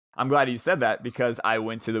I'm glad you said that because I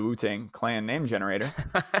went to the Wu-Tang Clan name generator.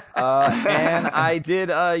 And I did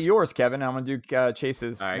yours, Kevin. I'm going to do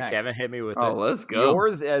Chase's All right, next. Kevin, hit me with it. Oh, let's go.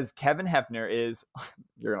 Yours as Kevin Hefner is...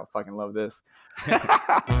 You're going to fucking love this.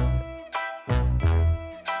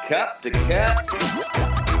 Cup to cup.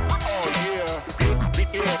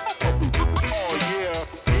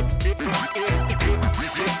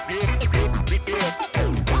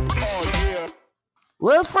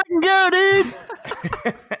 Let's fucking go, dude.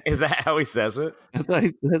 Is that how he says it? That's how he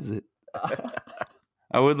says it.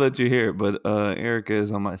 I would let you hear it, but Erica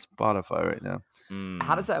is on my Spotify right now.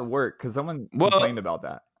 How does that work? Because someone complained about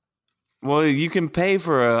that. Well, you can pay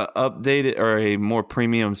for a updated or a more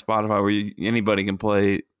premium Spotify where anybody can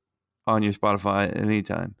play on your Spotify at any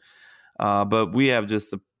time. But we have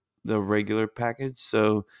just the regular package.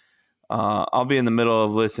 So I'll be in the middle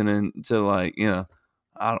of listening to I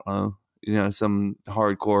don't know, some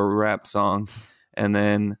hardcore rap song. And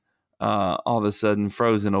then all of a sudden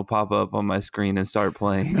Frozen will pop up on my screen and start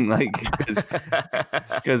playing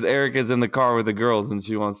because Erica's in the car with the girls and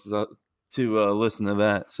she wants to listen to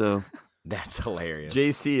that. So that's hilarious.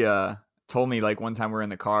 JC told me one time we were in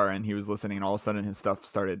the car and he was listening and all of a sudden his stuff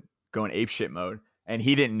started going apeshit mode and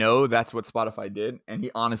he didn't know that's what Spotify did. And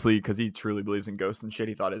he honestly, because he truly believes in ghosts and shit,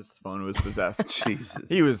 he thought his phone was possessed. Jesus.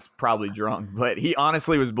 He was probably drunk, but he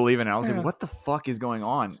honestly was believing it. I was like, what the fuck is going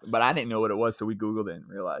on? But I didn't know what it was, so we Googled it and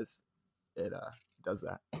realized it does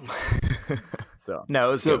that. So no,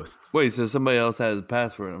 it was ghosts. Wait, so somebody else had the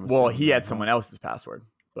password? Well, he had someone else's password,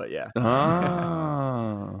 but yeah.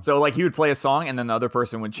 Oh. So he would play a song and then the other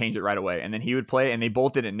person would change it right away, and then he would play, and they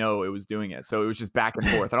both didn't know it was doing it, so it was just back and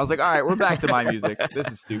forth. And I was like, all right, we're back to my music. This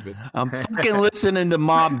is stupid. I'm fucking listening to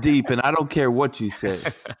Mobb Deep, and I don't care what you say.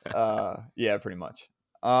 Yeah, pretty much.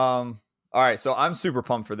 All right, so I'm super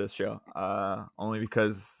pumped for this show, only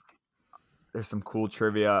because there's some cool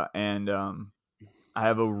trivia, and I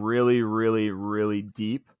have a really, really, really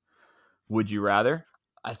deep would you rather.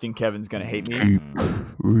 I think Kevin's gonna hate me. Deep.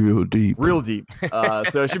 Real deep. Real deep.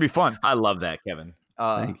 So it should be fun. I love that, Kevin.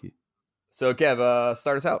 Thank you. So Kev,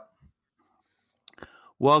 start us out.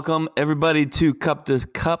 Welcome everybody to Cup to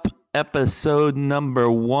Cup episode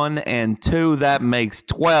number 1 and 2. That makes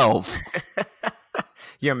 12.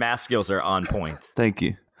 Your math skills are on point. Thank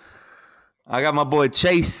you. I got my boy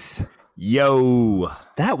Chase. Yo,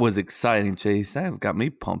 that was exciting, Chase. That got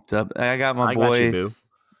me pumped up. I got my boy got you, boo.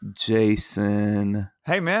 Jason.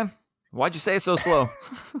 Hey man, why'd you say it so slow?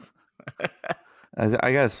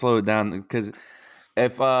 I gotta slow it down because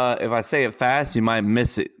if I say it fast, you might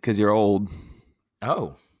miss it because you're old.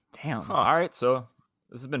 Oh, damn. Huh. All right, so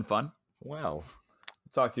this has been fun. Well,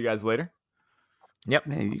 talk to you guys later. Yep.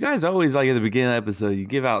 Man, you guys always at the beginning of the episode, you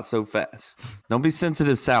give out so fast. Don't be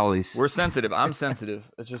sensitive, Sallies. We're sensitive. I'm sensitive.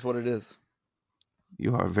 That's just what it is.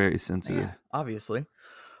 You are very sensitive. Yeah, obviously.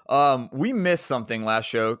 We missed something last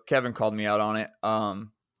show. Kevin called me out on it.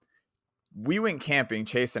 We went camping,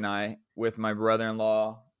 Chase and I, with my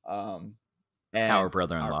brother-in-law. And our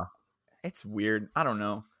brother-in-law. It's weird. I don't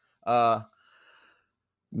know.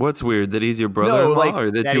 What's weird? That he's your brother-in-law,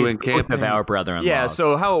 or that you went camping with our brother-in-law? Yeah.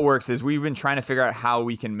 So how it works is we've been trying to figure out how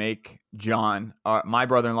we can make John, my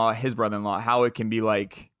brother-in-law, his brother-in-law, how it can be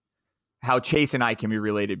how Chase and I can be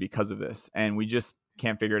related because of this, and we just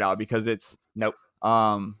can't figure it out because it's nope.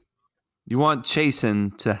 You want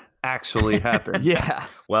Chasen to actually happen? Yeah.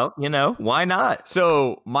 Well, why not?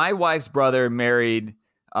 So my wife's brother married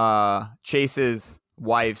Chase's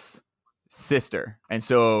wife's sister, and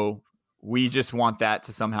so we just want that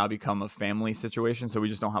to somehow become a family situation. So we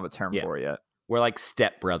just don't have a term for it yet. We're like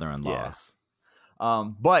step brother-in-laws. Yeah.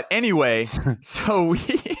 But anyway, so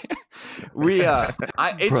it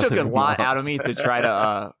took a lot out of me to try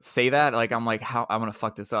to say that. I'm like, how I'm gonna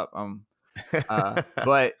fuck this up.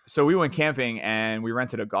 But so we went camping and we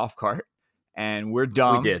rented a golf cart, and we're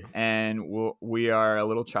dumb. We did, and we are a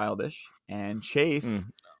little childish. And Chase.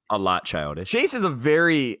 A lot childish. Chase is a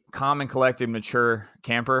very calm and collected, mature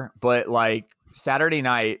camper, but Saturday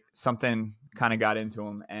night, something kind of got into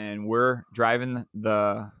him, and we're driving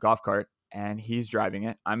the golf cart, and he's driving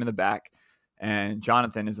it. I'm in the back, and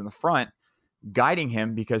Jonathan is in the front, guiding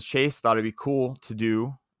him because Chase thought it'd be cool to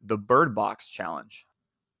do the bird box challenge.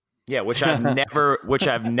 Yeah, which I've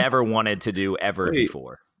never wanted to do ever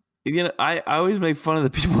before. I always make fun of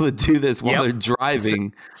the people that do this while they're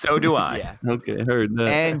driving. So do I. Yeah. Okay, heard that.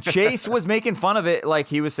 And Chase was making fun of it.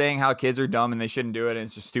 He was saying how kids are dumb and they shouldn't do it. And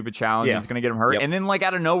it's just a stupid challenge. Yeah. It's going to get them hurt. Yep. And then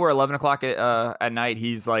out of nowhere, 11 o'clock at night,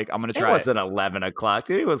 he's like, I'm going to try it. It wasn't 11 o'clock,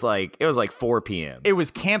 dude. It was like 4 p.m. It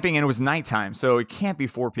was camping and it was nighttime. So it can't be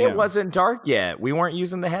 4 p.m. It wasn't dark yet. We weren't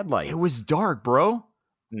using the headlights. It was dark, bro.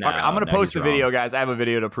 No, I'm going to post the video, guys. I have a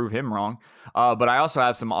video to prove him wrong. But I also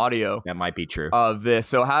have some audio. That might be true. Of this.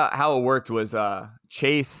 So how it worked was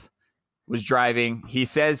Chase was driving. He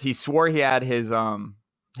says he swore he had his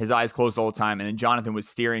eyes closed all the time. And then Jonathan was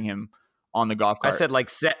steering him on the golf cart. I said like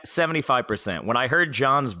 75%. When I heard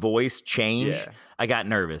John's voice change, I got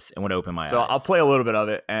nervous and would open my eyes. So I'll play a little bit of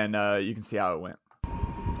it, and you can see how it went.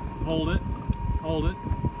 Hold it.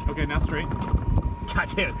 Okay, now straight. God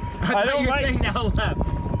damn it. I thought you were saying now left.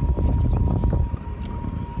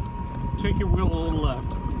 Take your wheel a little left.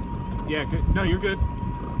 Yeah, good. No, you're good.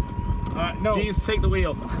 No. Jeez, take the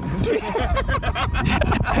wheel.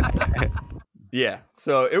 Yeah,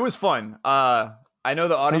 so it was fun. I know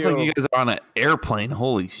the audio. Sounds like you guys are on an airplane.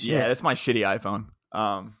 Holy shit. Yeah, that's my shitty iPhone.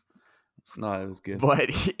 No, it was good. But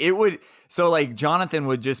it would, so like Jonathan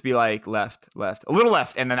would just be like left, a little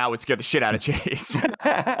left, and then that would scare the shit out of Chase.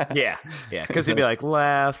 Yeah, because he'd be like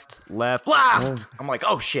left. I'm like,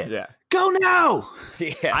 oh shit. Yeah. Go now.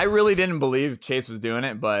 Yeah. I really didn't believe Chase was doing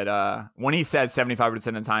it, but when he said 75%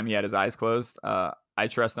 of the time he had his eyes closed, I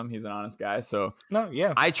trust him. He's an honest guy. So no,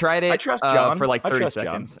 yeah. I tried it I trust John. for like 30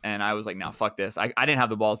 seconds, John. and I was like, no, fuck this. I didn't have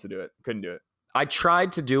the balls to do it. Couldn't do it. I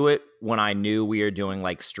tried to do it when I knew we were doing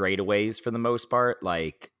like straightaways for the most part,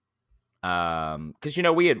 like, because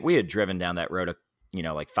we had driven down that road,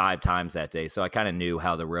 like 5 times that day, so I kind of knew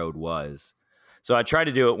how the road was. So I tried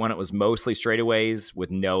to do it when it was mostly straightaways with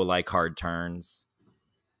no like hard turns.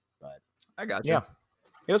 But I got you. Yeah,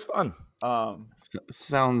 it was fun.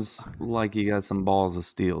 Sounds like you got some balls of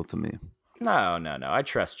steel to me. No. I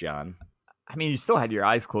trust John. I mean, you still had your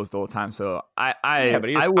eyes closed all the time, so I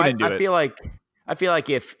I wouldn't do it. I feel like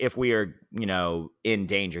if we are, in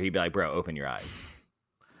danger, he'd be like, bro, open your eyes.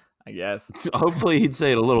 I guess. Hopefully he'd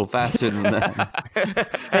say it a little faster than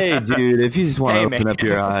that. Hey, dude, if you just want to open up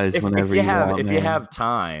your eyes whenever you want, if you have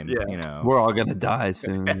time, We're all going to die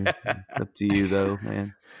soon. It's up to you, though,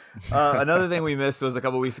 man. Another thing we missed was a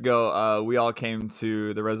couple weeks ago, we all came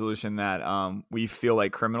to the resolution that we feel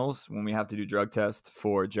like criminals when we have to do drug tests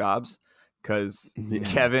for jobs, because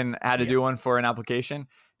Kevin had to do one for an application,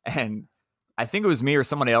 and I think it was me or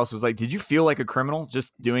somebody else was like, did you feel like a criminal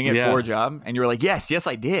just doing it for a job? And you were like, yes,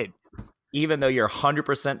 I did. Even though you're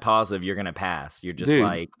 100% positive you're going to pass. You're just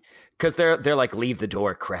like, because they're like, leave the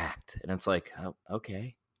door cracked. And it's like, oh,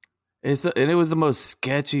 okay. And it was the most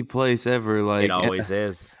sketchy place ever. Like, it always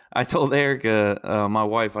is. I told Erica, my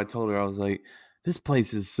wife, I was like, this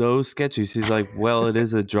place is so sketchy. She's like, well, it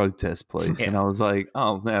is a drug test place. Yeah. And I was like,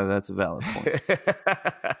 oh, yeah, that's a valid point.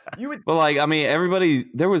 But like, I mean,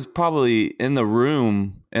 there was probably in the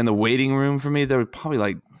waiting room for me, there was probably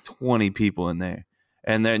like 20 people in there.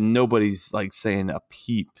 And nobody's like saying a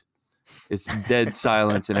peep. It's dead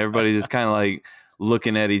silence. And everybody just kind of like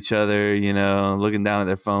looking at each other, looking down at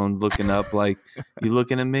their phone, looking up like, you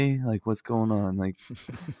looking at me? Like, what's going on? Like,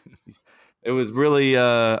 it was really,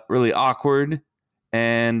 really awkward.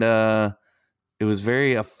 And it was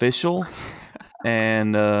very official,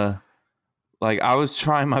 and like I was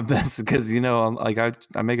trying my best because I'm like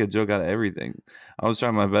I make a joke out of everything. I was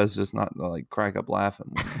trying my best just not to like crack up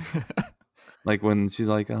laughing. Like when she's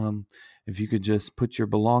like, if you could just put your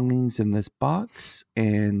belongings in this box,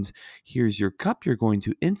 and here's your cup. You're going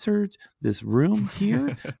to insert this room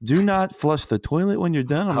here. Do not flush the toilet when you're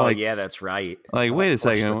done. I'm like, yeah, that's right. Like, wait a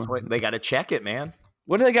second. They got to check it, man.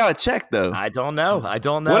 What do they got to check, though? I don't know.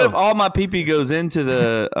 What if all my pee-pee goes into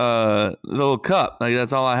the little cup? Like,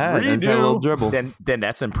 that's all I had. That's a little dribble. Then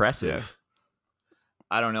that's impressive.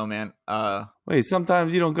 Yeah. I don't know, man. Wait,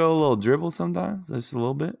 sometimes you don't go a little dribble sometimes? Just a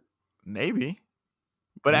little bit? Maybe.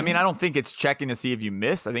 But, I mean, I don't think it's checking to see if you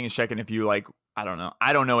miss. I think it's checking if you, like, I don't know.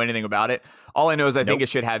 I don't know anything about it. All I know is I think it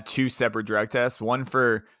should have 2 separate drug tests. One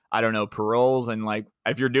for, I don't know, paroles and, like,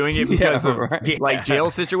 if you're doing it because of, like,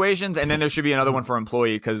 jail situations. And then there should be another one for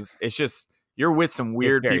employee because it's just, you're with some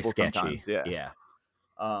weird people sketchy. Sometimes. Yeah.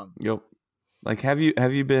 Yep. Like, have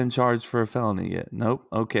you been charged for a felony yet? Nope.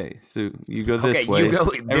 Okay, so you go this way. You go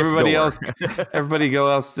this everybody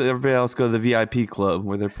door. else, everybody else go to the VIP club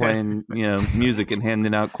where they're playing, music and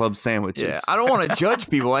handing out club sandwiches. Yeah, I don't want to judge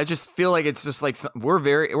people. I just feel like it's just like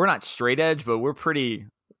we're not straight edge, but we're pretty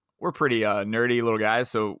nerdy little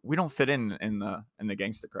guys, so we don't fit in the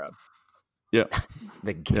gangster crowd. Yeah,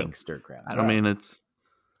 the gangster crowd. I mean, it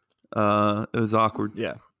was awkward.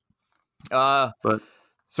 Yeah. But.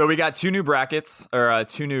 So we got 2 new brackets or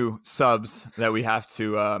 2 new subs that we have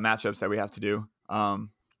to matchups that we have to do. I'm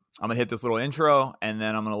gonna hit this little intro and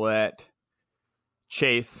then I'm gonna let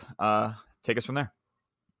Chase take us from there.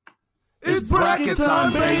 It's bracket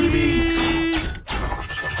time, baby!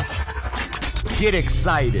 Get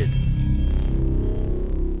excited.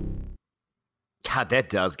 God, that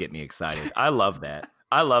does get me excited. I love that.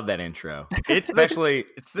 I love that intro. It's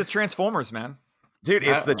it's the Transformers, man. Dude,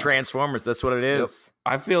 it's the Transformers. That's what it is. Yep.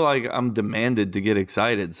 I feel like I'm demanded to get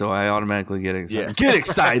excited, so I automatically get excited. Yeah. Get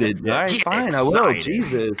excited. All right, Get fine, I will. excited.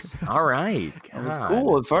 Jesus. All right. It was God.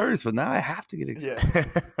 cool at first, but now I have to get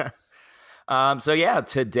excited. So yeah,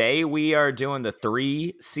 today we are doing the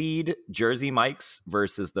 3 seed Jersey Mike's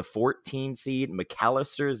versus the 14 seed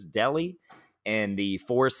McAllister's Deli, and the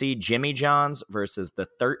 4 seed Jimmy John's versus the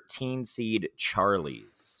 13 seed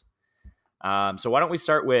Charlie's. So why don't we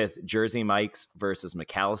start with Jersey Mike's versus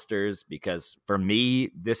McAllister's, because for me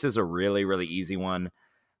this is a really, really easy one.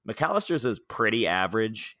 McAllister's is pretty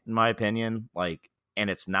average in my opinion, like, and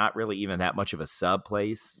it's not really even that much of a sub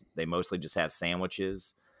place. They mostly just have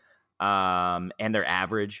sandwiches. And they're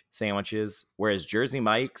average sandwiches. Whereas Jersey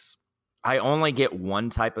Mike's, I only get one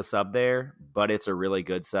type of sub there, but it's a really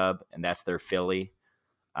good sub, and that's their Philly.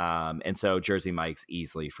 And so Jersey Mike's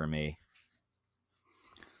easily for me.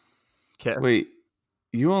 Okay. Wait,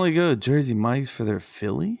 you only go to Jersey Mike's for their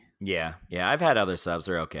Philly? Yeah. I've had other subs.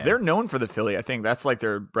 They're okay. They're known for the Philly. I think that's like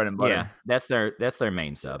their bread and butter. Yeah, that's their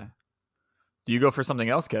main sub. Do you go for something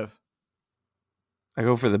else, Kev? I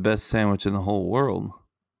go for the best sandwich in the whole world,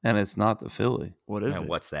 and it's not the Philly. What is And it?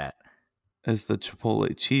 what's that? It's the Chipotle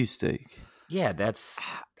cheesesteak. Yeah,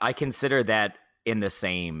 I consider that in the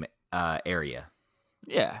same area.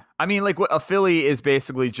 Yeah. I mean, like, what a Philly is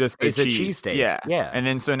basically just It's a cheesesteak. Yeah. Yeah. And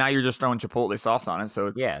then so now you're just throwing Chipotle sauce on it.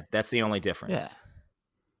 So Yeah, that's the only difference.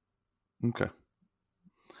 Yeah. Okay.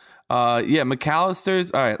 Yeah,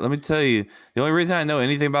 McAllister's. All right, let me tell you. The only reason I know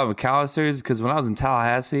anything about McAllister's is because when I was in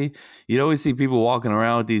Tallahassee, you'd always see people walking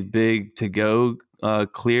around with these big to-go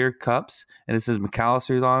clear cups, and it says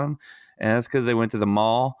McAllister's on them. And that's because they went to the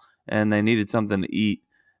mall and they needed something to eat.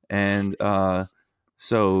 And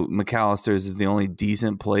so McAllister's is the only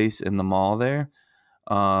decent place in the mall there.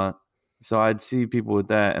 So I'd see people with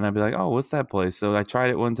that, and I'd be like, "Oh, what's that place?" So I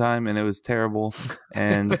tried it one time, and it was terrible.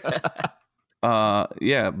 And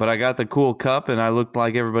yeah, but I got the cool cup, and I looked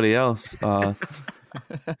like everybody else.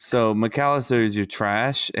 So McAllister's, you're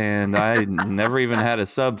trash, and I never even had a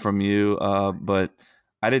sub from you. But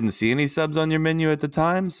I didn't see any subs on your menu at the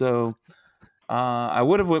time, so I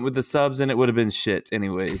would have went with the subs, and it would have been shit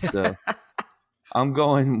anyways. So I'm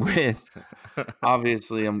going with.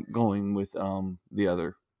 Obviously, I'm going with the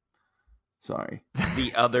other. Sorry.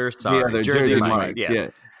 The other side. The other Jersey Mike's. Mike's. Yes. Yeah.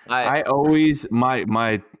 I always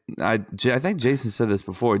I think Jason said this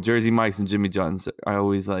before. Jersey Mike's and Jimmy John's. I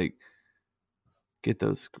always like get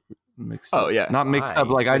those mixed up. Oh, yeah. Not mixed up.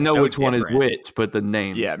 Why? Like I They're know so which one is different. which, but the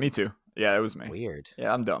names. yeah, me too. Yeah, it was me. Weird.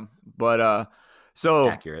 Yeah, I'm dumb. But so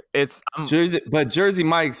Accurate. it's Jersey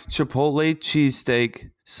Mike's Chipotle cheesesteak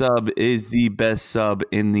sub is the best sub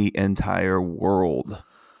in the entire world.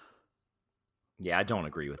 Yeah, I don't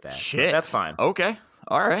agree with that. shit. That's fine. Okay.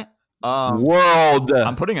 All right. World.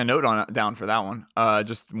 I'm putting a note down for that one.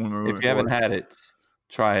 Just when we're moving If you haven't forward. had it,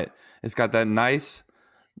 try it. It's got that nice,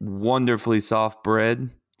 wonderfully soft bread.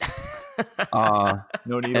 No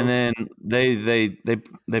needles. And then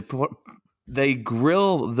they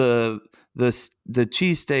grill the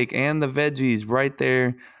cheesesteak and the veggies right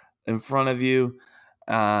there in front of you,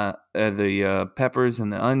 the peppers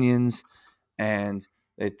and the onions, and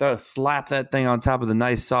they slap that thing on top of the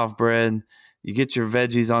nice soft bread. You get your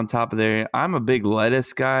veggies on top of there. I'm a big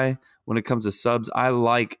lettuce guy when it comes to subs. I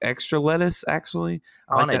like extra lettuce, actually.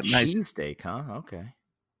 I On like a that nice. cheesesteak, huh? Okay.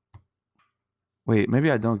 Wait,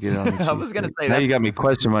 maybe I don't get it on the I was gonna cheesesteak. say now that. you got me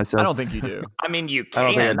question myself. I don't think you do. I mean, you I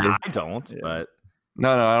don't can. think I I do. don't, Yeah. but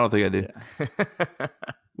No, I don't think I do. Yeah.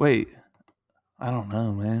 Wait, I don't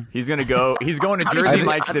know, man. He's gonna go. He's going to I Jersey think-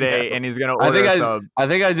 Mike's today, and he's gonna I order think a sub. I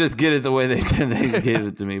think I just get it the way they gave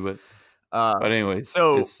it to me, but anyway.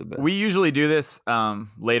 So it's the best. we usually do this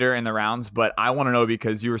later in the rounds, but I want to know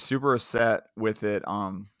because you were super upset with it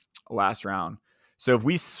last round. So if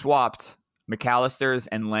we swapped McAllister's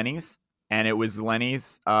and Lenny's, and it was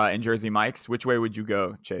Lenny's and Jersey Mike's, which way would you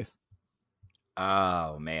go, Chase?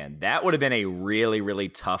 oh man, that would have been a really, really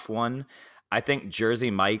tough one. I think Jersey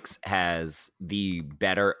Mike's has the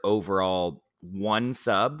better overall one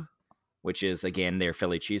sub, which is again their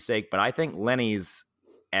Philly cheesesteak. But I think Lenny's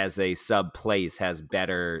as a sub place has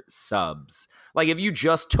better subs. Like if you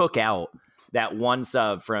just took out that one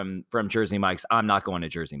sub from Jersey Mike's, I'm not going to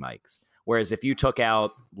Jersey Mike's. Whereas if you took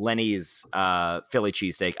out Lenny's Philly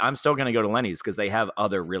cheesesteak, I'm still going to go to Lenny's because they have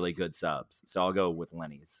other really good subs. So I'll go with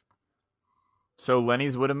Lenny's. So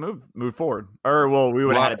Lenny's would have moved forward, or well, we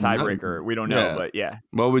would have had a tiebreaker. We don't know, Yeah. but yeah,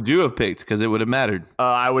 What would you have picked? Because it would have mattered.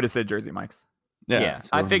 I would have said Jersey Mike's. Yeah, so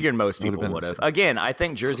I figured most it would've people been would the have. same. Again, I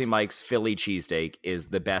think Jersey Mike's Philly cheesesteak is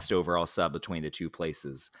the best overall sub between the two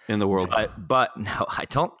places in the world. But no, I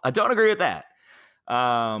don't agree with that.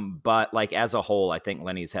 But like as a whole, I think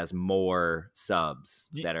Lenny's has more subs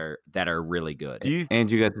that are really good. And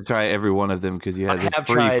you got to try every one of them because you had I this have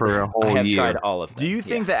free tried, for a whole I have year. tried all of them. Do you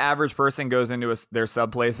think the average person goes into their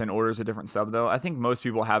sub place and orders a different sub though? I think most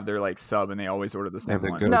people have their like sub and they always order the same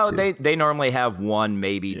their one. go-to. No, they normally have one,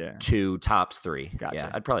 maybe two, tops three. Gotcha.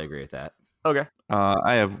 Yeah, I'd probably agree with that. Okay.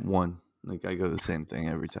 I have one. Like I go the same thing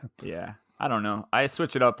every time. Yeah. I don't know. I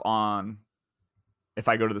switch it up on if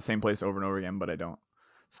I go to the same place over and over again, but I don't.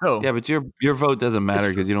 So yeah, but your vote doesn't matter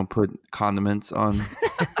because you don't put condiments on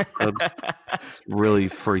subs. It's really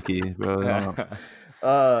freaky, bro.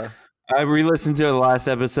 I re-listened to the last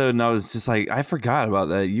episode and I was just like, I forgot about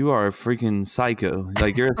that. You are a freaking psycho.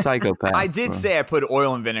 Like you're a psychopath. I did say I put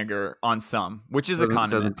oil and vinegar on some, which is a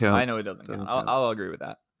condiment. Count. I know it doesn't count. I'll agree with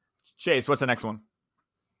that. Chase, what's the next one?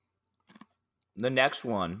 The next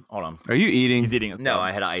one, hold on. Are you eating? He's eating. No,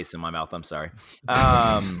 I had ice in my mouth. I'm sorry.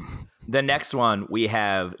 The next one, we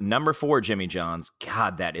have number 4, Jimmy John's.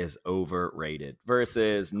 God, that is overrated.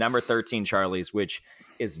 Versus number 13, Charlie's, which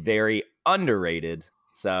is very underrated.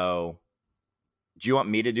 So, do you want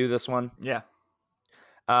me to do this one? Yeah.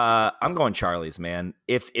 I'm going Charlie's, man.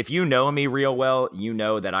 If you know me real well, you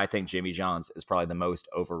know that I think Jimmy John's is probably the most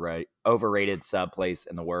overrated sub place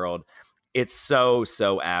in the world. It's so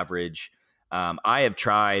average. I have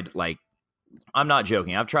tried, like, I'm not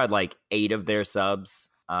joking. I've tried like 8 of their subs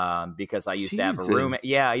because I used to have a roommate.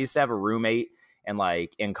 Yeah, I used to have a roommate, and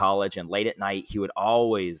like in college and late at night, he would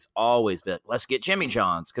always be like, let's get Jimmy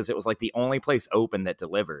John's, because it was like the only place open that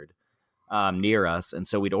delivered near us. And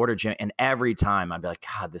so we'd order Jimmy, and every time I'd be like,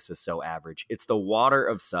 God, this is so average. It's the water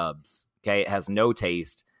of subs. Okay, it has no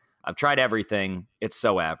taste. I've tried everything. It's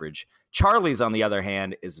so average. Charlie's, on the other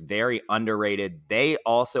hand, is very underrated. They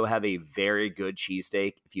also have a very good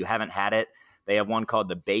cheesesteak. If you haven't had it, they have one called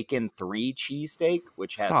the Bacon 3 cheesesteak,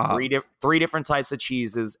 which has three different types of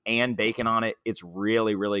cheeses and bacon on it. It's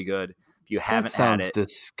really, really good. If you haven't had it,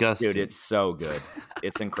 disgusting. dude, it's so good.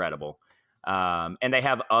 It's incredible. And they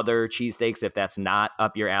have other cheesesteaks if that's not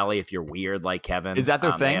up your alley, if you're weird like Kevin. Is that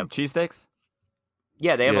their thing? Cheesesteaks?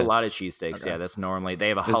 Yeah, they have a lot of cheesesteaks. Okay. Yeah, that's normally. They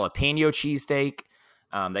have a jalapeno cheesesteak.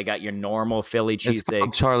 They got your normal Philly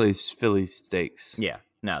cheesesteak. Charlie's Philly steaks. Yeah.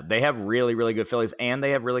 No, they have really, really good Phillies, and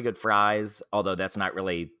they have really good fries, although that's not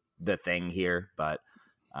really the thing here, but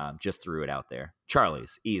just threw it out there.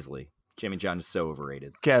 Charlie's, easily. Jimmy John is so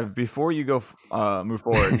overrated. Kev, before you go move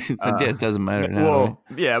forward. It doesn't matter now. Well,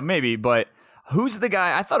 right? Yeah, maybe, but who's the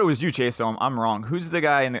guy? I thought it was you, Chase, so I'm wrong. Who's the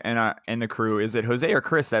guy in the crew? Is it Jose or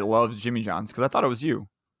Chris that loves Jimmy John's? Because I thought it was you.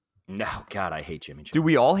 No, God, I hate Jimmy John's. Do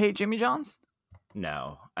we all hate Jimmy John's?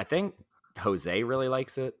 No, I think Jose really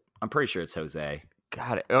likes it. I'm pretty sure it's Jose.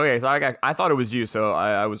 Got it. Okay, so I thought it was you, so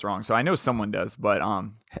I was wrong. So I know someone does, but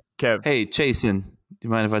Kev. Hey, Chasen, do you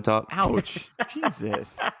mind if I talk? Ouch.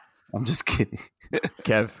 Jesus. I'm just kidding.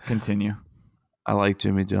 Kev, continue. I like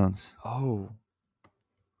Jimmy John's. Oh.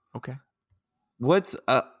 Okay. What's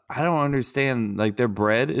I don't understand. Like their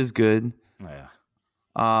bread is good. Yeah.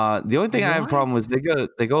 The only thing I have a problem with is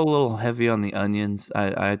they go a little heavy on the onions.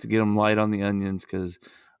 I had to get them light on the onions because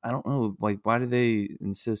I don't know, like, why do they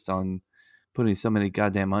insist on putting so many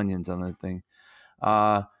goddamn onions on that thing?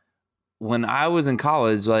 When I was in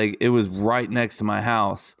college, like, it was right next to my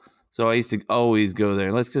house, so I used to always go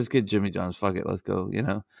there. Let's just get Jimmy John's. Fuck it, let's go. You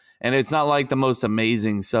know, and it's not like the most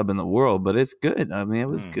amazing sub in the world, but it's good. I mean, it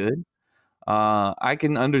was good. I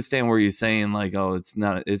can understand where you're saying like, oh, it's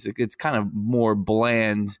not. It's kind of more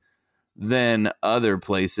bland than other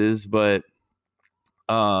places, but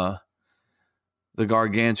the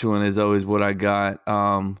gargantuan is always what I got.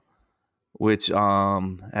 Which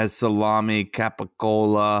has salami,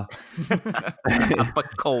 capicola,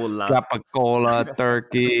 capicola,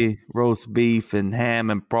 turkey, roast beef, and ham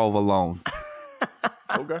and provolone.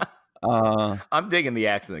 Okay. I'm digging the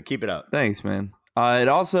accent. Keep it up. Thanks, man. It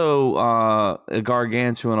also a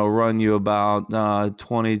gargantuan will run you about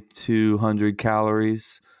 2,200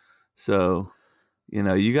 calories. So, you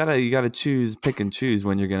know, you gotta pick and choose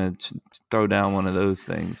when you're gonna throw down one of those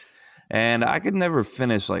things. And I could never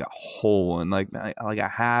finish like a whole one, like a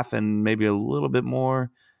half and maybe a little bit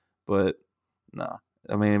more. But no,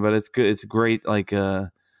 I mean, but it's good. It's great. Like you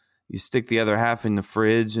stick the other half in the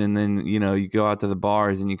fridge, and then you know you go out to the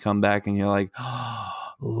bars and you come back and you're like, oh,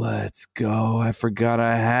 let's go. I forgot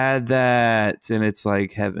I had that, and it's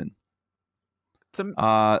like heaven.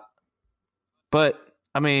 But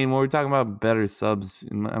I mean, when we're talking about better subs,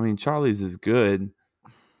 I mean, Charlie's is good,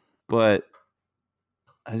 but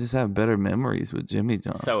I just have better memories with Jimmy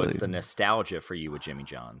John's. So it's the nostalgia for you with Jimmy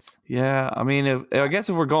John's. Yeah, I mean, I guess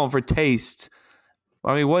if we're going for taste,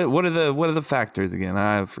 I mean, what are the factors again?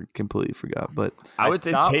 I completely forgot, but I would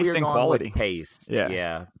say taste and quality. Taste,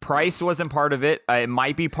 yeah. Price wasn't part of it. It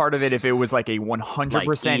might be part of it if it was like a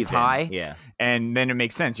 100% tie. Yeah, and then it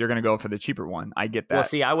makes sense. You're going to go for the cheaper one. I get that. Well,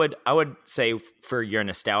 see, I would say for your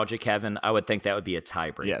nostalgia, Kevin, I would think that would be a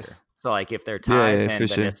tiebreaker. Yes. So like if they're tied, then the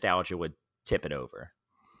sure. nostalgia would tip it over.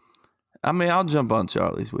 I mean, I'll jump on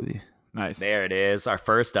Charlie's with you. Nice. There it is. Our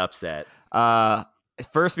first upset.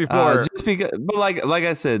 First before just because, but like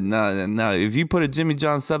I said, no. If you put a Jimmy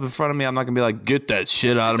John's sub in front of me, I'm not gonna be like, get that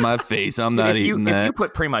shit out of my face. I'm not eating that. If you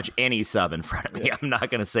put pretty much any sub in front of me, I'm not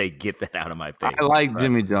gonna say get that out of my face. I like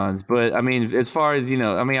Jimmy John's, but I mean, as far as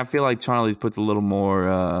I feel like Charlie's puts a little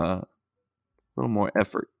more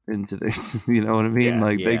effort into this. You know what I mean?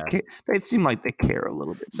 They seem like they care a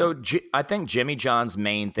little bit. So I think Jimmy John's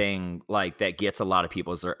main thing, like that gets a lot of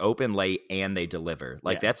people, is they're open late and they deliver.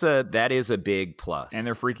 Like that is a big plus. And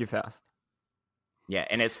they're freaky fast. Yeah,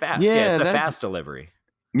 and it's fast. Yeah, it's a fast delivery.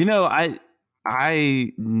 I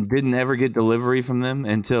didn't ever get delivery from them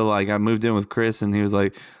until like I moved in with Chris, and he was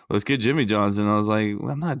like, "Let's get Jimmy John's," and I was like,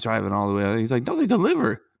 well, "I'm not driving all the way." He's like, "No, they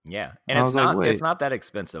deliver." Yeah, and it's not that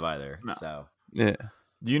expensive either. No. So yeah.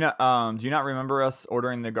 Do you not remember us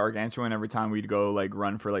ordering the gargantuan every time we'd go like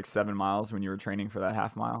run for like 7 miles when you were training for that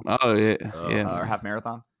half mile? Oh yeah, or half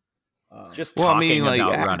marathon. Talking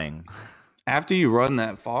about running. After you run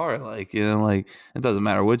that far, like it doesn't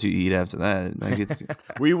matter what you eat after that. Like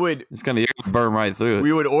it's gonna burn right through it.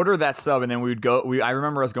 We would order that sub, and then we would go. I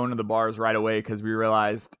remember us going to the bars right away because we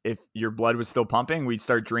realized if your blood was still pumping, we'd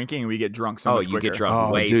start drinking and we get drunk so much quicker. You get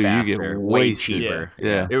drunk way faster, you get way cheaper.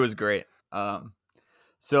 Yeah, it was great.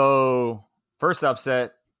 So first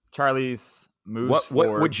upset, Charlie's moves.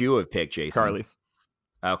 What would you have picked, Jason? Charlie's.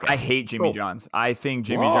 Okay. I hate Jimmy John's. I think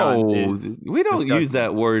Jimmy John's is we don't use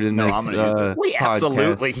that word in this we podcast.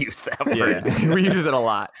 Absolutely use that word. Yeah, we use it a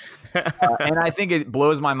lot. And I think it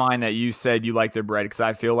blows my mind that you said you like their bread, because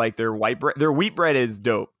I feel like their wheat bread is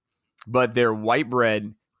dope, but their white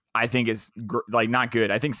bread I think is not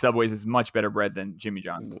good. I think Subway's is much better bread than Jimmy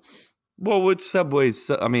John's. Well, which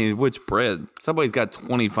bread? Subway's got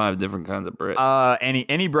 25 different kinds of bread.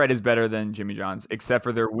 Any bread is better than Jimmy John's, except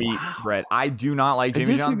for their wheat bread. I do not like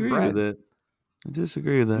Jimmy John's bread. I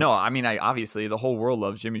disagree with that. No, I mean, obviously the whole world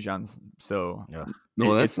loves Jimmy John's, so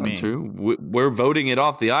no, that's not true. We're voting it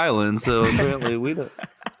off the island, so apparently we don't.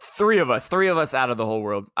 Three of us out of the whole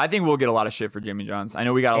world. I think we'll get a lot of shit for Jimmy John's. I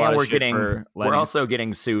know we got a lot of shit for Lenny. We're also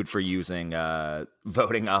getting sued for using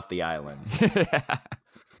voting off the island.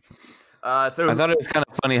 So I thought it was kind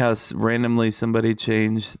of funny how randomly somebody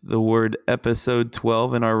changed the word episode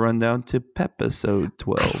 12 in our rundown to Pepisode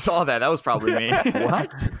 12. I saw that. That was probably me.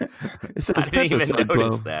 What? It says I didn't even notice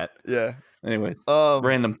 12. that. Yeah. Anyway,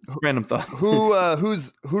 random thought. Who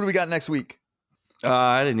do we got next week?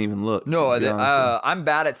 I didn't even look. No, I'm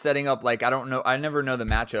bad at setting up. Like, I don't know. I never know the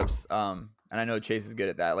matchups. And I know Chase is good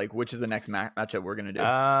at that. Like, which is the next matchup we're gonna do?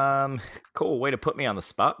 Cool way to put me on the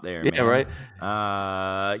spot there. Yeah, man. Right.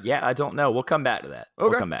 Yeah, I don't know. We'll come back to that. Okay.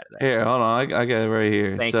 We'll come back to that. Here, hold on. I got it right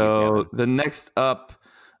here. Thank you, the next up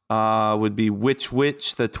would be Which,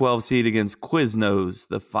 the 12 seed against Quiznos,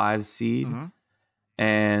 the 5 seed,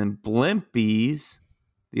 and Blimpies,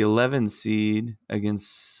 the 11 seed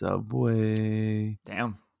against Subway.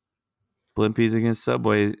 Damn. Blimpies against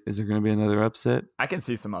Subway. Is there going to be another upset? I can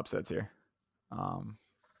see some upsets here.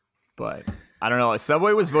 But I don't know.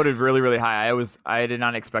 Subway was voted really, really high. I did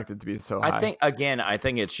not expect it to be so high. I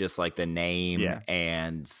think it's just like the name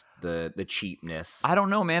and the cheapness. I don't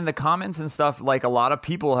know, man. The comments and stuff, like a lot of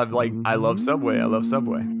people have like, I love Subway. I love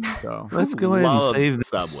Subway. So let's go ahead and save this.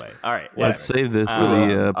 Subway. All right. Let's save this for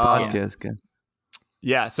the podcast guy.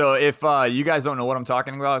 Yeah, so if you guys don't know what I'm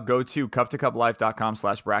talking about, go to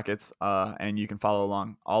cuptocuplife.com/brackets, and you can follow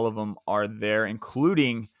along. All of them are there,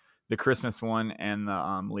 including the Christmas one and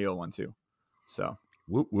the Leo one too. So,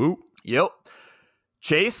 whoop whoop. Yep.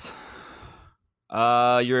 Chase,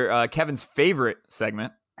 your Kevin's favorite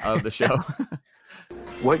segment of the show.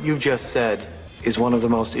 What you just said is one of the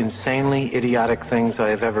most insanely idiotic things I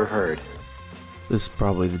have ever heard. This is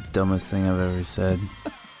probably the dumbest thing I've ever said.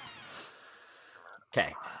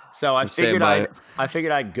 Okay, so I figured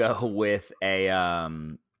I'd go with a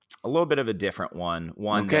little bit of a different one.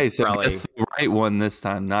 Okay, so guess the right one this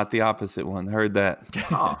time, not the opposite one. Heard that?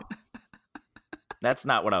 Oh, that's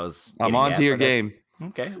not what I was. I'm on to your game.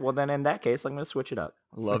 Okay, well then in that case, I'm going to switch it up.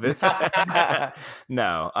 Love it.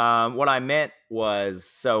 No, what I meant was,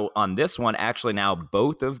 so on this one, actually now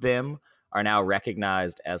both of them are now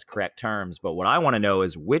recognized as correct terms. But what I want to know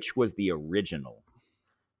is which was the original.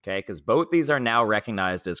 Okay, because both these are now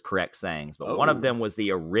recognized as correct sayings, but one of them was the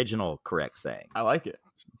original correct saying. I like it.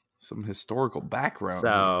 Some historical background.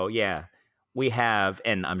 So, yeah, we have,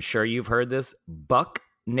 and I'm sure you've heard this, buck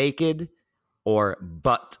naked or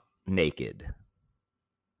butt naked.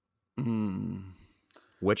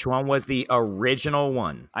 Which one was the original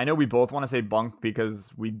one? I know we both want to say bunk because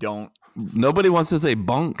we don't. Nobody wants to say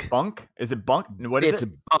bunk. Bunk? Is it bunk? What is it?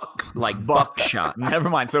 It's buck, like buckshot. Never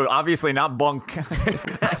mind. So obviously not bunk.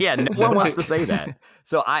 Yeah, no one wants to say that.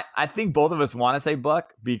 So I think both of us want to say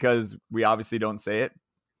buck because we obviously don't say it.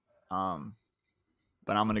 But I'm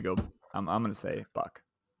gonna say buck.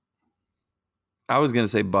 I was gonna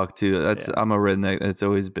say buck too. I'm a redneck. That's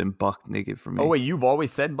always been buck naked for me. Oh wait, you've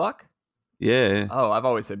always said buck? Yeah. Oh, I've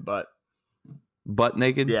always said butt. Butt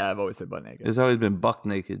naked? Yeah, I've always said butt naked. It's always been buck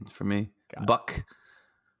naked for me. Buck.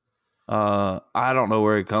 I don't know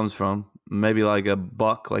where it comes from. Maybe like a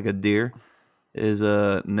buck, like a deer, is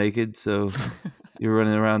naked, so you're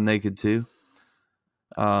running around naked too.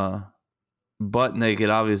 Butt naked,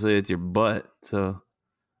 obviously it's your butt. So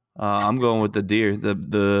I'm going with the deer,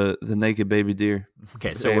 the naked baby deer.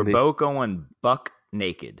 Okay, so Bambi. we're both going buck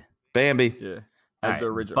naked. Bambi. Yeah. As the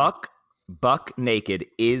original. Buck naked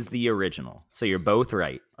is the original. So you're both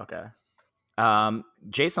right. Okay.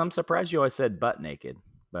 Jason, I'm surprised you always said butt naked,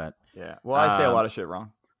 but yeah. Well, I say a lot of shit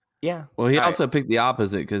wrong. Yeah. Well, he also picked the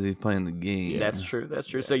opposite because he's playing the game. Yeah. That's true. That's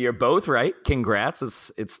true. Yeah. So you're both right. Congrats.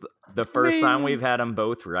 It's the first time we've had them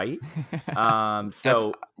both right.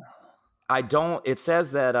 So it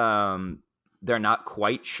says that they're not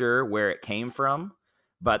quite sure where it came from,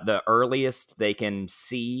 but the earliest they can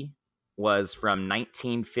see was from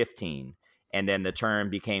 1915. And then the term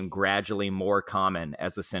became gradually more common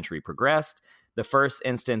as the century progressed. The first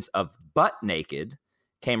instance of butt naked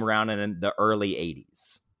came around in the early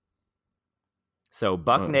 80s. So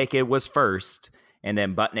buck naked was first, and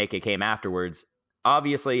then butt naked came afterwards.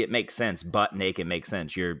 Obviously, it makes sense. Butt naked makes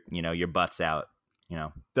sense. Your butt's out.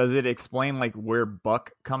 Does it explain like where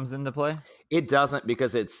buck comes into play? It doesn't,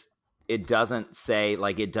 because it doesn't say,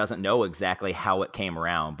 like, it doesn't know exactly how it came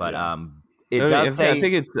around, but it does say. I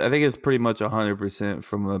think it's pretty much 100%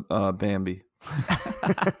 from Bambi.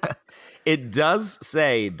 It does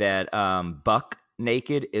say that buck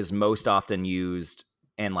naked is most often used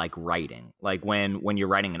in like writing, like when you're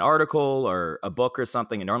writing an article or a book or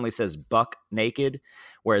something. It normally says buck naked,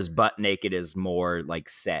 whereas butt naked is more like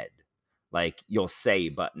said. Like you'll say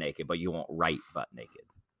butt naked, but you won't write butt naked,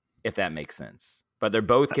 if that makes sense. But they're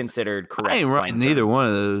both considered correct. I ain't writing neither one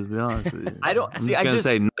of those, to be honest with you.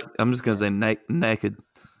 I'm just gonna say naked.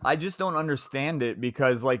 I just don't understand it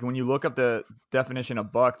because, like, when you look up the definition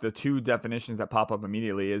of buck, the two definitions that pop up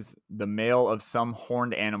immediately is the male of some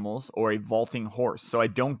horned animals or a vaulting horse. So I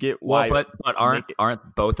don't get why. Well, but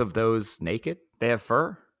aren't both of those naked? They have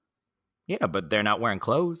fur? Yeah, but they're not wearing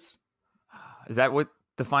clothes. Is that what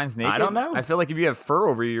defines naked? I don't know. I feel like if you have fur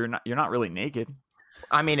over you, you're not really naked.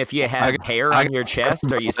 I mean, if you have hair on your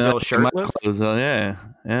chest, are you still shirtless? Yeah.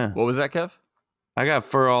 What was that, Kev? I got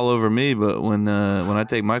fur all over me, but when I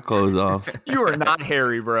take my clothes off, you are not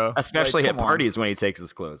hairy, bro. Especially at parties when he takes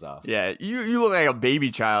his clothes off. Yeah, you look like a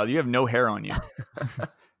baby child. You have no hair on you.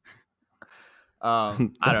 I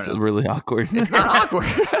don't know. Really awkward. It's not awkward.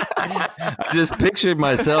 I just pictured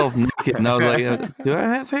myself naked, and I was like, "Do I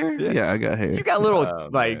have hair? Yeah, I got hair. You got little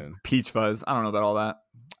peach fuzz. I don't know about all that.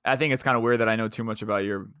 I think it's kind of weird that I know too much about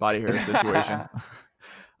your body hair situation.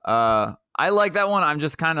 I like that one. I'm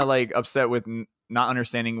just kind of like upset with not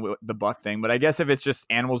understanding the buck thing. But I guess if it's just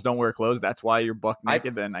animals don't wear clothes, that's why you're buck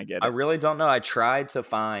naked, then I get it. I really don't know. I tried to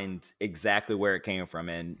find exactly where it came from,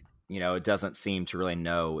 and it doesn't seem to really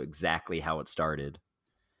know exactly how it started.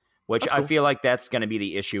 Which I feel like that's going to be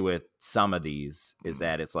the issue with some of these, is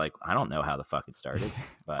that it's like, I don't know how the fuck it started.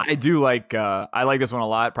 But I do like I like this one a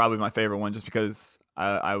lot. Probably my favorite one, just because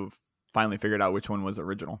I finally figured out which one was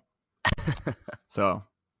original. So,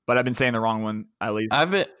 but I've been saying the wrong one at least. I've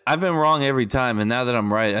been wrong every time, and now that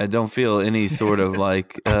I'm right, I don't feel any sort of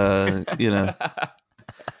like feel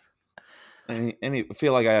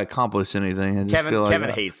like I accomplished anything. I just feel like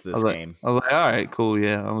Kevin hates this game. I was like, all right, cool,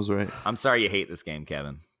 yeah, I was right. I'm sorry you hate this game,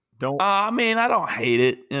 Kevin. Don't. I mean, I don't hate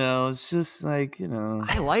it. It's just like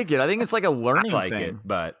I like it. I think it's like a learning thing. It,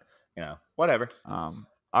 but whatever.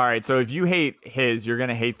 All right, so if you hate his, you're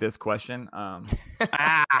gonna hate this question.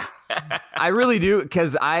 I really do,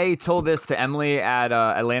 because I told this to Emily at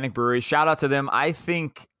Atlantic Brewery. Shout out to them. I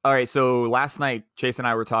think. All right, so last night Chase and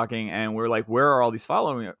I were talking, and we're like, where are all these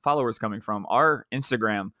followers coming from? Our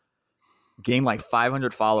Instagram gained like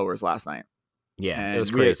 500 followers last night. Yeah, and it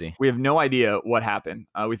was crazy. We have no idea what happened.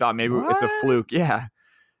 We thought maybe it's a fluke. Yeah.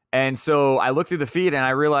 And so I looked through the feed and I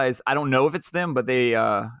realized I don't know if it's them, but they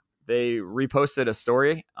reposted a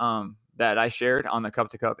story that I shared on the Cup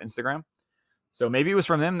to Cup Instagram. So maybe it was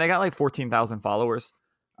from them. They got like 14,000 followers.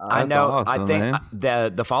 I know. Awesome, I think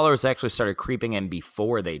man. the followers actually started creeping in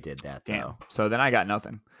before they did that. Though. Damn. So then I got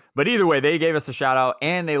nothing. But either way, they gave us a shout out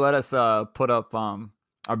and they let us put up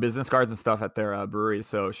our business cards and stuff at their brewery.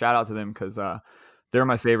 So shout out to them because they're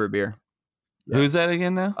my favorite beer. Yeah. Who's that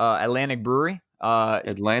again now? Atlantic Brewery.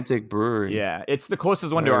 Atlantic Brewery. Yeah, it's the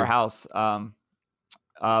closest one to our house.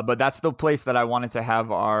 But that's the place that I wanted to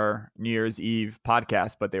have our New Year's Eve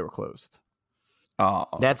podcast, but they were closed. Oh,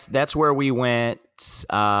 that's where we went.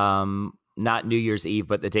 Not New Year's Eve,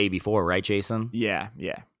 but the day before, right, Jason? Yeah.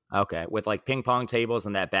 Okay, with like ping pong tables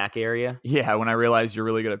in that back area. Yeah, when I realized you're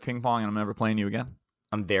really good at ping pong and I'm never playing you again.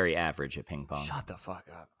 I'm very average at ping pong. Shut the fuck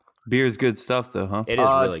up. beer's good stuff, though, huh? It is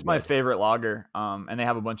really it's good. my favorite lager. And they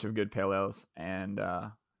have a bunch of good pale ales and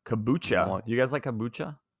kombucha. Do you guys like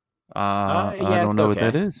kombucha? I don't know what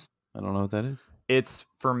that is. I don't know what that is. It's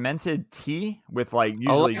fermented tea with like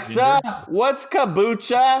usually Alexa, ginger. what's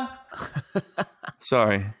kombucha?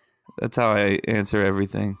 Sorry, that's how I answer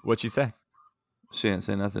everything. What'd you say? She didn't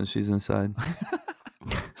say nothing. She's inside.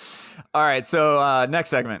 All right, so next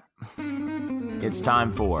segment. It's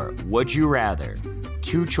time for Would You Rather?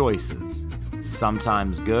 Two choices.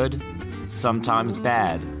 Sometimes good, sometimes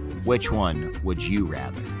bad. Which one would you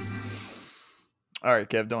rather? All right,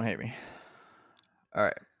 Kev, don't hate me. All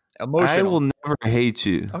right. Emotional. I will never hate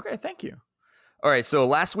you. Okay, thank you. All right, so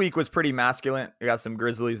last week was pretty masculine. We got some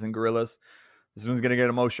grizzlies and gorillas. This one's going to get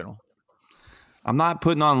emotional. I'm not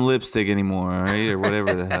putting on lipstick anymore, all right? Or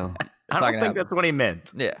whatever the hell. I don't think that's what he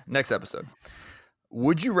meant. Yeah, next episode.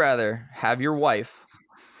 Would you rather have your wife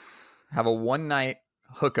have a one-night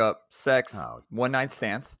hookup, sex, one-night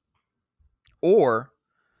stance, or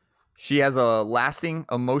she has a lasting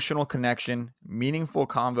emotional connection, meaningful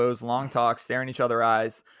convos, long talks, staring each other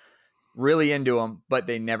eyes, really into them, but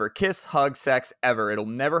they never kiss, hug, sex, ever. It'll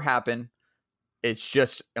never happen. It's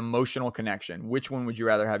just emotional connection. Which one would you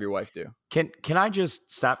rather have your wife do? Can I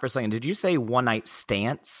just stop for a second? Did you say one-night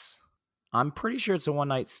stance? I'm pretty sure it's a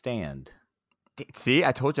one-night stand. See,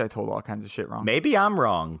 I told you I told all kinds of shit wrong. Maybe I'm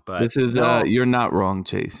wrong, but this is you're not wrong,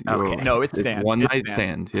 Chase. You're okay. wrong. No, it's stand. One night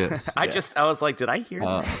stand. Yes. I was like, did I hear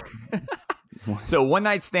that? So one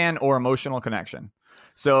night stand or emotional connection.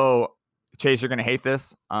 So Chase, you're gonna hate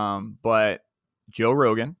this, but Joe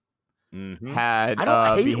Rogan had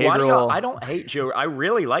behavioral. I don't hate Joe. I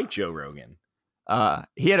really like Joe Rogan.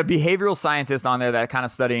 He had a behavioral scientist on there that kind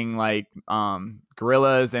of studying like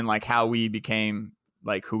gorillas and like how we became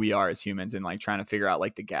like who we are as humans and like trying to figure out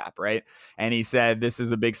like the gap, right? And he said this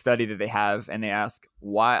is a big study that they have, and they ask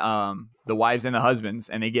why the wives and the husbands,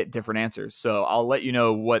 and they get different answers. So I'll let you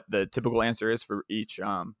know what the typical answer is for each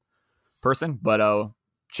person. But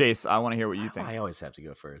Chase, I want to hear what you think. I always have to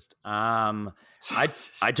go first. I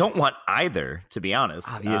don't want either, to be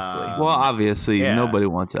honest. Obviously, nobody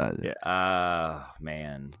wants either. Yeah.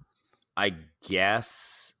 Man, I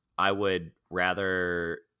guess I would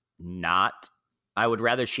rather not. I would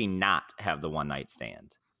rather she not have the one night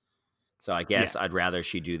stand. So I guess I'd rather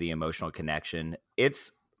she do the emotional connection.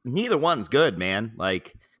 It's neither one's good, man.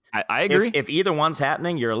 Like I agree. If either one's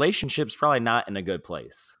happening, your relationship's probably not in a good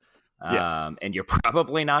place. Yes. And you're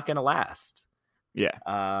probably not going to last. Yeah.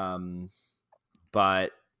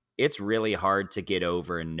 But it's really hard to get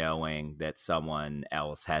over knowing that someone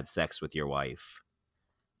else had sex with your wife.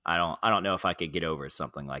 I don't know if I could get over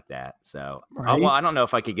something like that. So, right? I don't know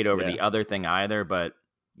if I could get over the other thing either, but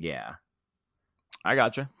yeah. I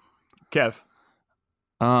gotcha. Kev.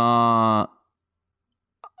 I'm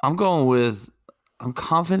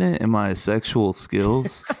confident in my sexual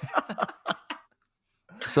skills.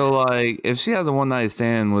 So, like, if she has a one night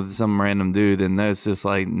stand with some random dude, then that's just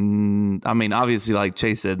like, I mean, obviously, like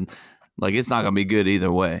Chase said, like, it's not going to be good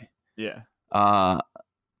either way. Yeah.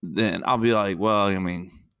 Then I'll be like, well, I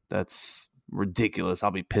mean, that's ridiculous.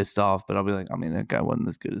 I'll be pissed off, but I'll be like, I mean, that guy wasn't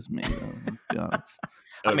as good as me. To be honest.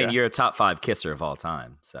 I mean, you're a top 5 kisser of all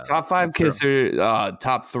time. So top 5 kisser,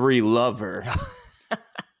 top 3 lover.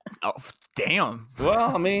 Oh, damn.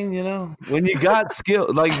 Well, I mean, you know, when you got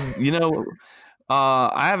skill, like, you know,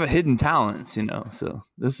 I have a hidden talents, you know, so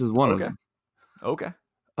this is one of them. Okay.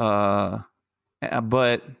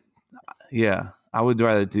 But yeah, I would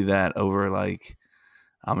rather do that over like,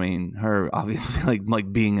 I mean, her obviously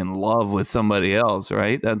like being in love with somebody else,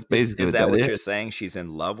 right? That's basically is that what you're saying? She's in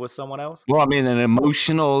love with someone else? Well, I mean, an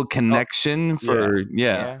emotional connection for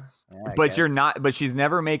Yeah, I but you're guess. not. But she's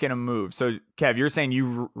never making a move. So, Kev, you're saying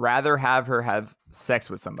you rather have her have sex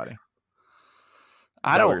with somebody?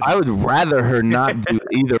 I would rather her not do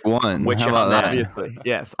either one. Which How about that? Obviously,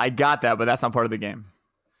 yes, I got that, but that's not part of the game.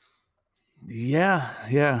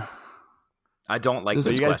 Yeah. I don't like So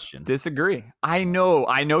this you guys question. disagree. I know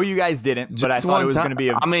you guys didn't, but I Just thought one it was time. going to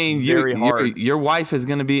be I mean, very hard. your wife is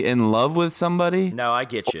going to be in love with somebody. No, I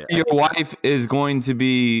get you. Your wife is going to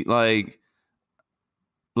be like,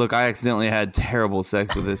 look, I accidentally had terrible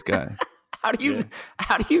sex with this guy. How do you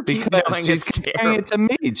keep Because knowing she's it's comparing it to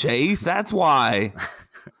me, Chase. That's why.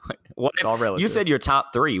 What It's all if relative. you said your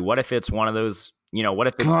top 3? What if it's one of those? What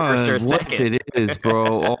if it's God, first or what second? if it is,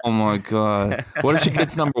 bro? Oh my god. What if she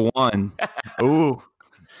gets number 1? Ooh.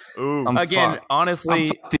 I'm Again, fucked. honestly,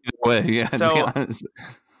 I'm fucked either way. Yeah. To so- be honest.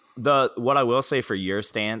 what I will say for your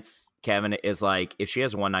stance, Kevin, is like if she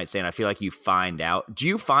has a one night stand, I feel like you find out. Do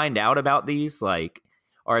you find out about these, like,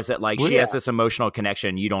 or is it like she has this emotional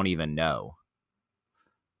connection you don't even know?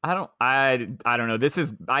 I don't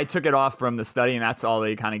know. I took it off from the study, and that's all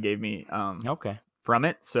they kind of gave me Okay. from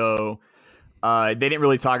it. So they didn't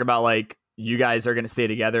really talk about like you guys are going to stay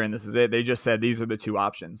together and this is it. They just said these are the 2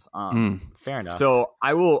 options. Fair enough. So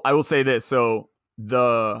I will say this. So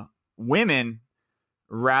the women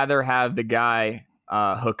rather have the guy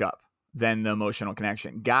hook up than the emotional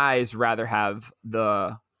connection. Guys rather have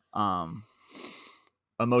the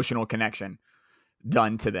emotional connection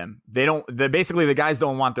done to them. Basically the guys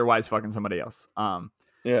don't want their wives fucking somebody else.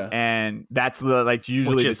 Yeah. And that's the like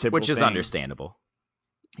usually the typical which is thing. Understandable.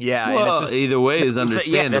 Yeah, and Well, it's just, either way is So,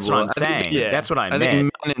 understandable. yeah, that's what I'm saying. yeah. That's what I I meant.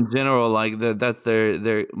 think men in general, like that's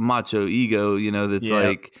their macho ego, that's Yeah.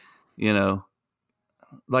 like,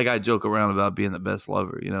 like I joke around about being the best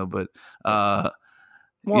lover, but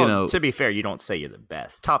Well, to be fair, you don't say you're the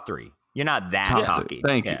best. Top 3. You're not that Top cocky. 3.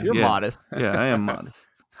 Thank Yeah. you. you're Yeah. modest. Yeah, I am modest.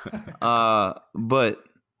 But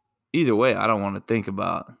either way, I don't want to think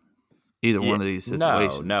about either one of these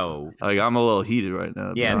situations. No. Like I'm a little heated right now.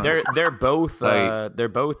 to be Yeah, honest. they're both Like- they're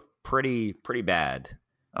both pretty bad.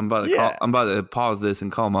 I'm about to pause this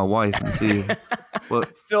and call my wife and see.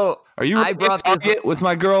 What So are you? I brought this Target with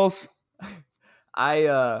my girls.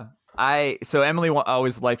 So Emily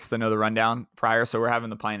always likes to know the rundown prior. So we're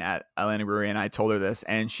having the pint at Atlantic Brewery, and I told her this,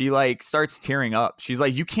 and she like starts tearing up. She's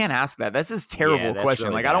like, "You can't ask that. This is a terrible that's question.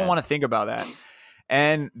 really Like, I don't bad. want to think about that."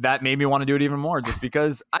 And that made me want to do it even more, just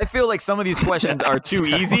because I feel like some of these questions are too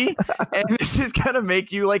easy, and this is gonna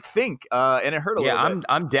make you like think, and it hurt a little bit.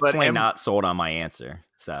 I'm definitely Em- not sold on my answer.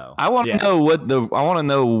 So I want to Yeah. know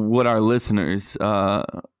what our listeners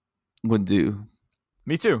would do.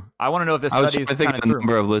 Me too. I want to know if this I was study trying is to think kind of of the true.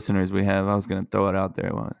 number of listeners we have. I was going to throw it out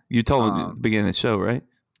there. You told me at the beginning of the show, right?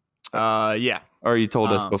 Yeah. Or you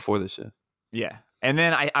told us before the show. Yeah. And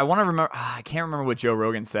then I want to remember, I can't remember what Joe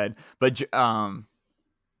Rogan said, but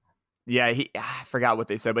yeah, I forgot what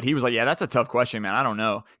they said, but he was like, yeah, that's a tough question, man. I don't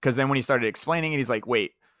know. Because then when he started explaining it, he's like,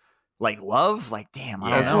 wait, like love? Like, damn, I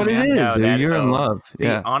don't That's know, what man. it is. No, dude. that You're is- in love. See,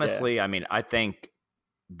 Yeah. honestly, I mean, I think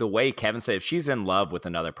the way Kevin said, if she's in love with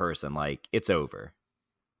another person, like it's over.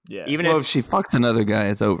 Yeah. Even Well, if if she fucks another guy,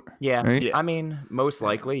 it's over. yeah, right? Yeah. I mean, most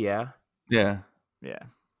likely, yeah. Yeah. Yeah.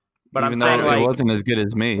 But Even I'm though saying, it like, wasn't as good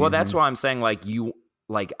as me. well, that's why I'm saying, like,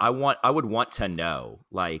 I would want to know,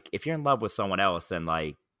 like, if you're in love with someone else, then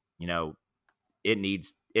like, it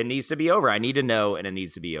needs to be over. I need to know, and it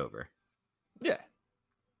needs to be over. Yeah.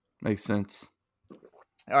 Makes sense.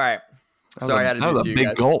 All right. That Sorry, I had to was do it a to you big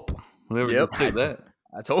guys. gulp. Whoever Yep. said that.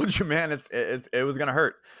 I told you, man, it was gonna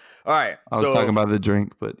hurt. All right. I was talking about the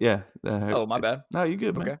drink, but yeah. That hurt Oh, my too. bad. No, you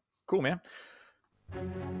good, man. Okay. Cool, man.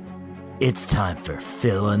 It's time for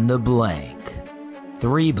fill in the blank.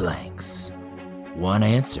 3 blanks. 1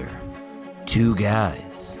 answer. 2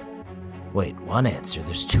 guys. Wait, 1 answer?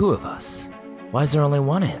 There's 2 of us. Why is there only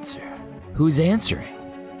 1 answer? Who's answering?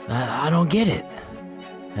 I don't get it.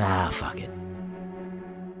 Fuck it.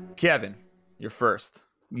 Kevin, you're first.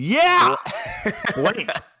 Yeah.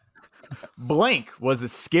 Blank was the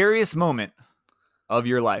scariest moment of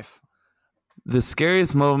your life. The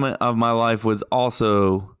scariest moment of my life was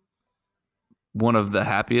also one of the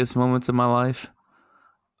happiest moments of my life.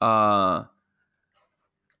 And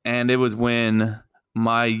it was when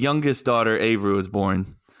my youngest daughter, Avery, was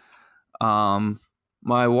born.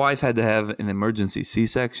 My wife had to have an emergency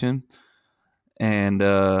C-section. And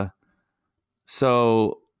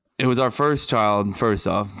so it was our first child, first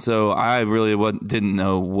off. So I really didn't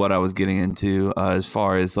know what I was getting into as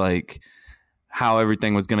far as like how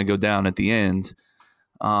everything was going to go down at the end.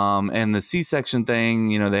 And the C-section thing,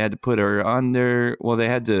 they had to put her under. Well, they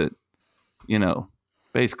had to,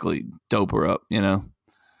 basically dope her up,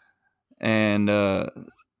 And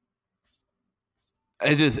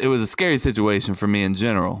it was a scary situation for me in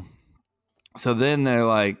general. So then they're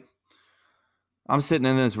like, I'm sitting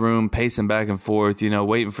in this room pacing back and forth,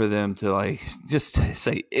 waiting for them to like just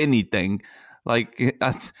say anything. Like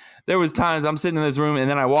there was times I'm sitting in this room and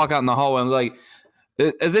then I walk out in the hallway. I'm like,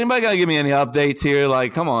 is anybody gonna give me any updates here?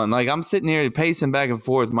 Like, come on. Like I'm sitting here pacing back and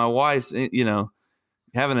forth. My wife's,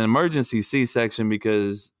 having an emergency C-section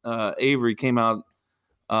because Avery came out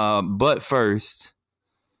butt first.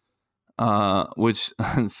 Which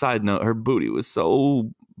side note, her booty was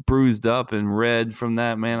so bruised up and red from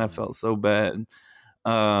that, man. I felt so bad.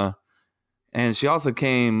 And she also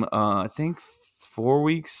came, I think 4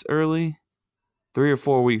 weeks early, 3 or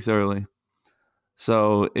 4 weeks early.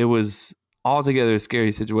 So it was altogether a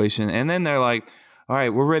scary situation. And then they're like, all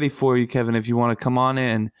right, we're ready for you, Kevin, if you want to come on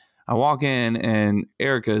in. I walk in and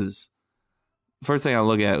Erica's, first thing I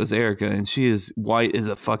look at was Erica, and she is white as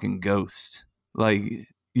a fucking ghost. Like,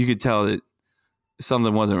 you could tell that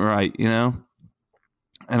something wasn't right, And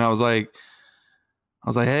I was like,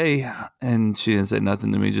 hey, and she didn't say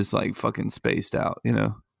nothing to me, just like fucking spaced out,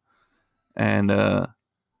 And I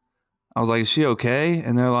was like, is she okay?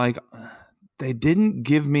 And they're like, they didn't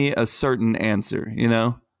give me a certain answer,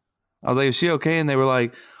 I was like, is she okay? And they were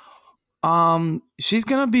like, she's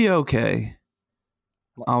gonna be okay.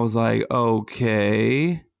 I was like,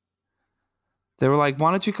 okay. They were like,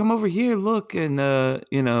 why don't you come over here? Look, and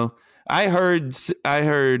I heard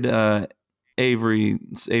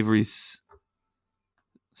Avery's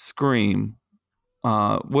scream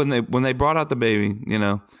when they brought out the baby.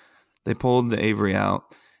 They pulled the Avery out,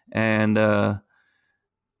 and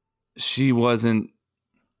she wasn't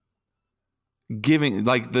giving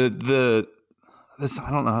like this.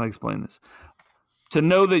 I don't know how to explain this. To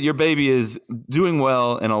know that your baby is doing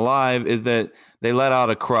well and alive is that they let out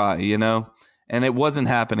a cry, and it wasn't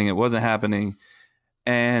happening. It wasn't happening.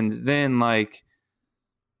 And then like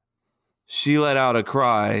she let out a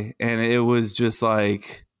cry and it was just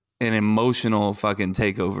like an emotional fucking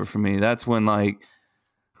takeover for me. That's when like,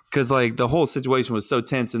 cause like the whole situation was so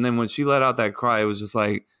tense. And then when she let out that cry, it was just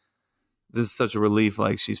like, this is such a relief.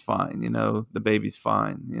 Like she's fine, the baby's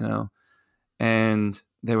fine, and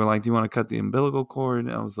they were like, do you want to cut the umbilical cord?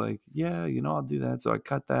 And I was like, yeah, I'll do that. So I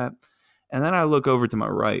cut that. And then I look over to my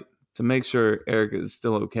right to make sure Erica is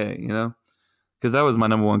still okay, because that was my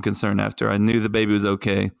number one concern after I knew the baby was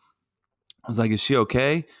okay. I was like, is she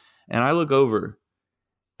okay? And I look over,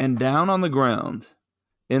 and down on the ground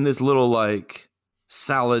in this little like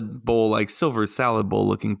salad bowl, like silver salad bowl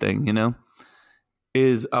looking thing,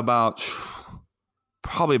 is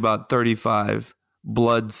probably about 35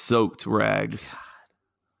 blood soaked rags.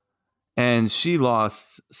 And she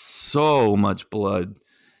lost so much blood.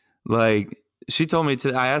 Like she told me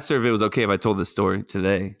today, I asked her if it was okay if I told this story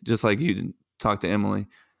today, just like you didn't talk to Emily.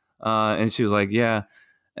 And she was like, yeah.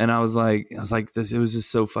 And I was like, this, it was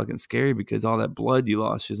just so fucking scary because all that blood you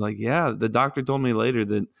lost. She's like, yeah, the doctor told me later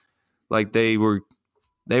that like they were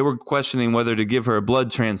questioning whether to give her a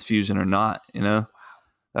blood transfusion or not,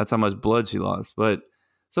 That's how much blood she lost. But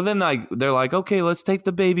so then like they're like, okay, let's take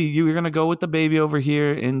the baby. You're going to go with the baby over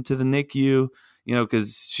here into the NICU,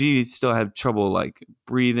 because she still had trouble like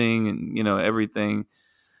breathing and, everything.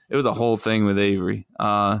 It was a whole thing with Avery.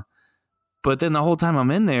 But then the whole time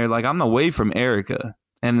I'm in there, like I'm away from Erica.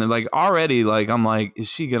 And like already, like I'm like, is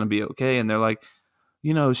she going to be okay? And they're like,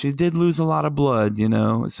 she did lose a lot of blood,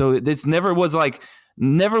 So it's never was like,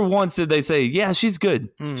 never once did they say, yeah, she's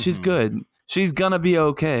good. Mm-hmm. She's good. She's going to be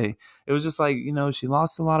okay. It was just like, she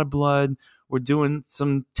lost a lot of blood. We're doing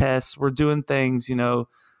some tests. We're doing things, And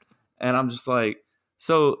I'm just like,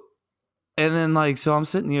 so, and then like, so I'm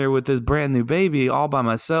sitting here with this brand new baby all by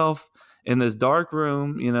myself in this dark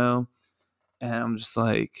room, and I'm just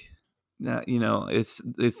like, it's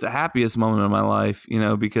the happiest moment of my life,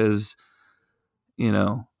 because,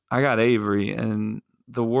 I got Avery and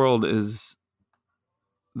the world is,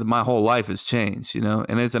 my whole life has changed,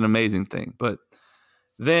 and it's an amazing thing. But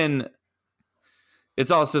then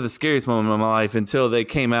it's also the scariest moment of my life until they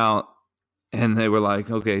came out and they were like,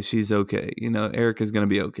 okay, she's okay. Erica's going to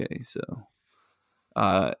be okay. So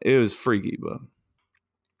it was freaky, but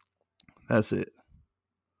that's it.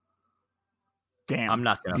 Damn. I'm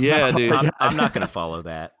not going to. Yeah, dude. I'm not going to follow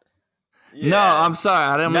that. Yeah. No, I'm sorry.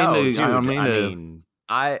 I don't mean to. Dude, I don't mean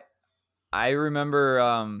to. I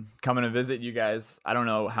remember coming to visit you guys. I don't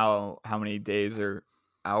know how many days or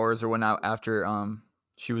hours or whatnot after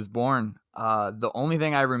she was born. The only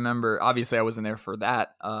thing I remember, obviously I wasn't there for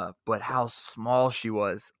that, but how small she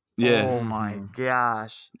was. Yeah. Oh my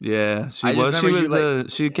gosh. Yeah,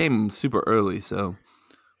 she came super early, so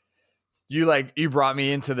you brought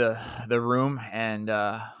me into the room and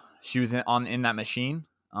she was in that machine.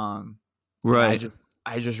 Right.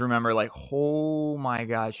 I just remember like, oh my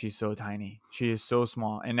God, she's so tiny. She is so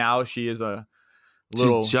small. And now she is a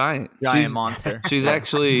little she's giant monster. She's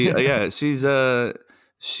actually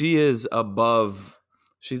she is above,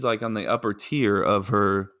 she's like on the upper tier of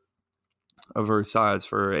her size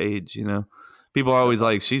for her age, you know. People are always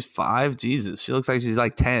like, she's 5. Jesus, she looks like she's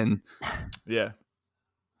like 10. Yeah.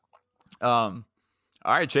 All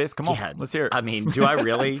right, Chase, come on. Let's hear it. I mean, do I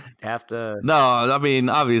really have to? No, I mean,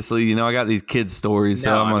 obviously, you know, I got these kids' stories,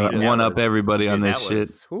 so I'm going to one-up everybody on this shit.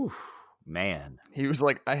 Whew, man. He was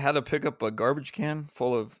like, I had to pick up a garbage can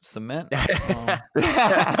full of cement. Dude,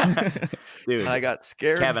 and I got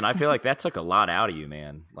scared. Kevin, I feel like that took a lot out of you,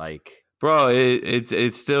 man. Like, bro,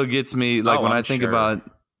 it still gets me. Like, when I think about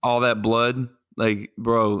all that blood, like,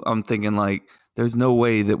 bro, I'm thinking, like, there's no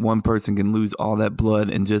way that one person can lose all that blood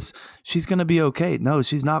and just, she's going to be okay. No,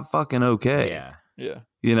 she's not fucking okay. Yeah. Yeah.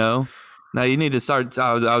 You know? Now you need to start.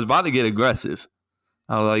 I was about to get aggressive.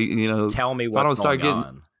 I was like, you know, tell me what's going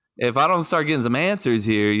on. If I don't start getting some answers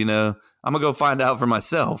here, you know, I'm going to go find out for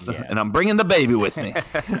myself. Yeah. And I'm bringing the baby with me.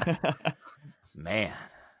 Man.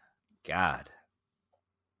 God.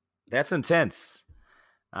 That's intense.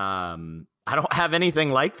 I don't have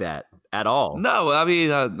anything like that at all. No, I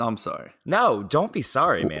mean, I'm sorry. No, don't be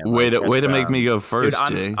sorry, man. Way to make me go first,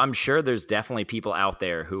 dude, Jay. I'm sure there's definitely people out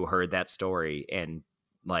there who heard that story and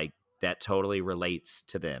like that totally relates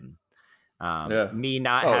to them. Me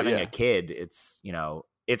not having a kid, it's, you know,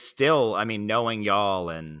 it's still, I mean, knowing y'all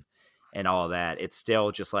and all that, it's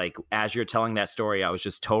still just like, as you're telling that story, I was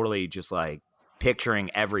just totally just like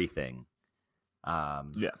picturing everything.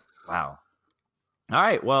 Yeah. Wow. All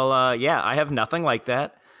right. Well, I have nothing like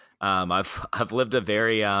that. I've lived a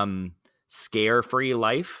very scare-free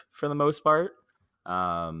life for the most part.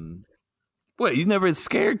 What, you never been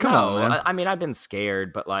scared? Come on, man. I mean, I've been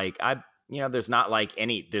scared, but like there's not like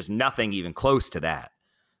there's nothing even close to that.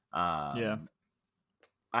 Yeah.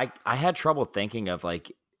 I had trouble thinking of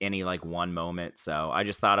like any like one moment, so I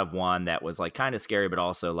just thought of one that was like kind of scary, but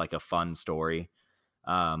also like a fun story.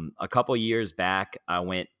 A couple years back, I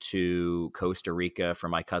went to Costa Rica for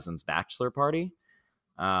my cousin's bachelor party.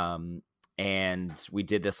 And we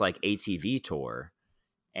did this like ATV tour.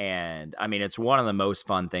 And I mean, it's one of the most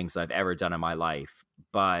fun things I've ever done in my life,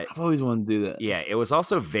 but I've always wanted to do that. Yeah, it was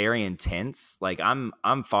also very intense. Like I'm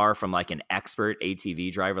far from like an expert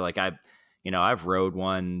ATV driver. Like I've rode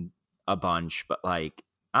one a bunch, but like,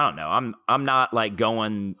 I don't know. I'm not like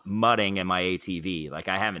going mudding in my ATV. Like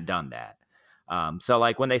I haven't done that. So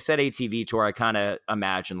like when they said ATV tour, I kind of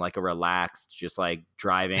imagined like a relaxed, just like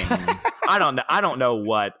driving. I don't know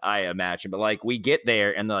what I imagined, but like we get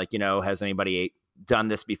there and they're like, you know, has anybody done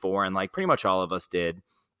this before? And like pretty much all of us did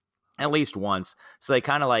at least once. So they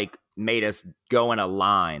kind of like made us go in a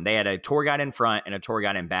line. They had a tour guide in front and a tour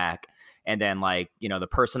guide in back. And then like, you know, the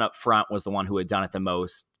person up front was the one who had done it the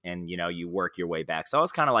most. And, you know, you work your way back. So I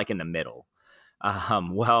was kind of like in the middle.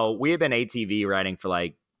 Well, we had been ATV riding for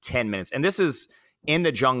like 10 minutes. And this is in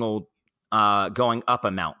the jungle, going up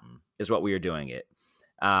a mountain is what we were doing it.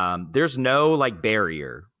 There's no like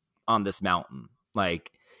barrier on this mountain.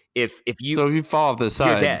 Like if you fall off the side,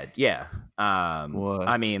 you're dead. Yeah. What?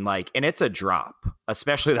 I mean, like, and it's a drop,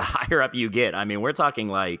 especially the higher up you get. I mean, we're talking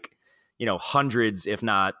like, you know, hundreds, if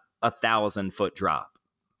not 1,000-foot drop.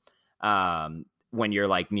 When you're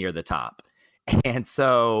like near the top. And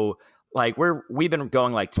so like we've been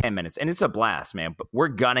going like 10 minutes and it's a blast, man, but we're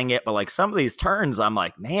gunning it. But like some of these turns, I'm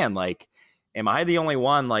like, man, like, am I the only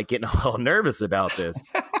one like getting a little nervous about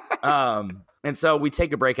this? And so we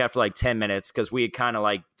take a break after like 10 minutes because we had kind of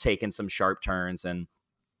like taken some sharp turns and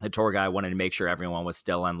the tour guide wanted to make sure everyone was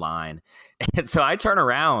still in line. And so I turn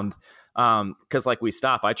around because like we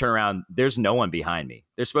stop, I turn around, there's no one behind me.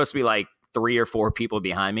 There's supposed to be like 3 or 4 people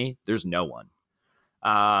behind me. There's no one.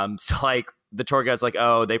 So like the tour guide's like,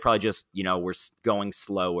 oh, they probably just, you know, were going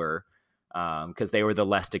slower because they were the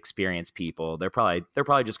less experienced people. They're probably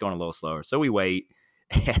just going a little slower. So we wait,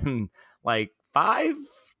 and like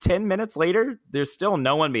 5-10 minutes later, there's still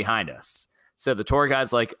no one behind us. So the tour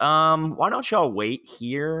guide's like, why don't y'all wait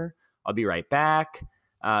here? I'll be right back.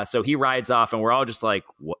 So he rides off, and we're all just like,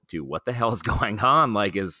 what the hell is going on?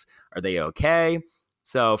 Like, are they okay?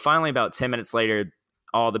 So finally, about 10 minutes later,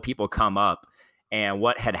 all the people come up. And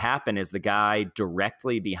what had happened is the guy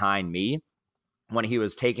directly behind me, when he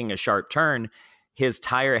was taking a sharp turn, his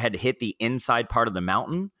tire had hit the inside part of the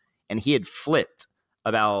mountain and he had flipped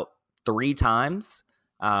about 3 times,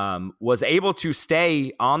 was able to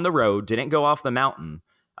stay on the road, didn't go off the mountain.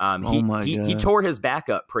 He tore his back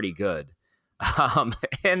up pretty good.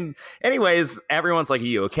 And anyways, everyone's like, are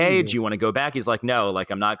you okay? Do you want to go back? He's like, no,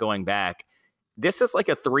 like I'm not going back. This is like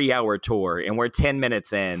a 3-hour tour and we're 10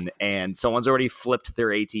 minutes in and someone's already flipped their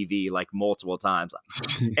ATV like multiple times.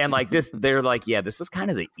 And like this, they're like, yeah, this is kind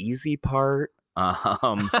of the easy part.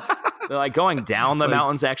 They're like going down the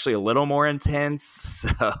mountain's actually a little more intense.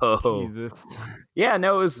 So Jesus. yeah,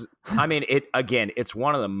 no, it was, I mean, it's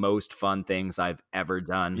one of the most fun things I've ever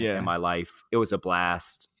done in my life. It was a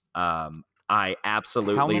blast. I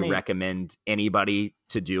absolutely recommend anybody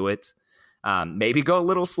to do it. Maybe go a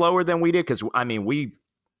little slower than we did. Cause I mean, we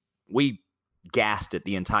gassed it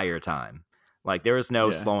the entire time. Like there was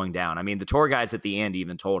no slowing down. I mean, the tour guides at the end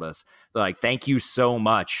even told us, they're like, thank you so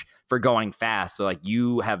much for going fast. So like,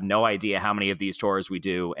 you have no idea how many of these tours we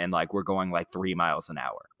do. And like, we're going like 3 miles an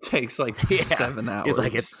hour. Takes like 7 hours. He's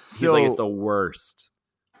like, it's the worst.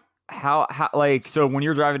 How like, so when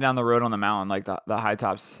you're driving down the road on the mountain, like the high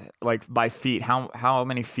tops, like by feet, how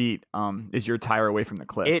many feet is your tire away from the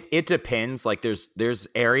cliff? It depends. Like there's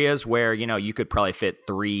areas where, you know, you could probably fit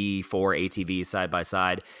 3-4 ATVs side by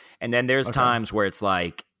side. And then there's times where it's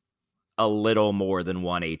like a little more than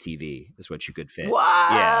one ATV is what you could fit.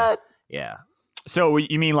 What? Yeah. So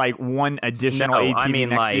you mean like one additional ATV I mean,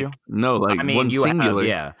 next like, to you? No, like one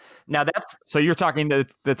singular. Now that's so you're talking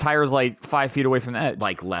the tire's like 5 feet away from the edge.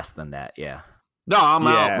 like less than that. Yeah. No, I'm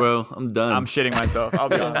out, bro. I'm done. I'm shitting myself. I'll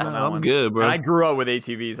be honest on that I'm one. good, bro. And I grew up with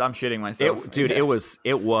ATVs. I'm shitting myself.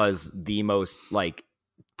 It was the most like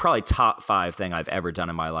probably top 5 thing I've ever done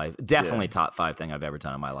in my life. Definitely top 5 thing I've ever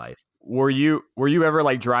done in my life. Were you ever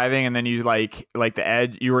like driving and then you like the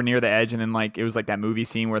edge? You were near the edge and then like it was like that movie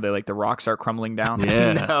scene where the rocks start crumbling down.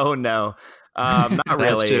 Yeah. No, not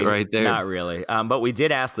really. Shit right there. Not really. But we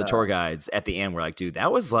did ask the tour guides at the end. We're like, dude,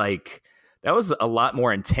 that was a lot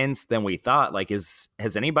more intense than we thought. Like, has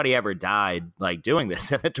anybody ever died like doing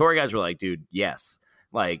this? And the tour guides were like, dude, yes.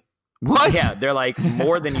 Like, what? Yeah, they're like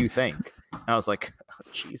more than you think. And I was like, oh,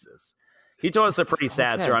 Jesus. He told us a pretty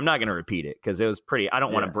sad story. I'm not going to repeat it because it was pretty. I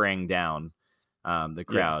don't want to bring down the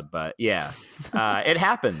crowd, but it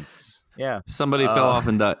happens. Yeah, somebody fell off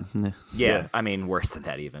and died. Yeah, I mean worse than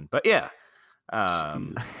that even. But yeah,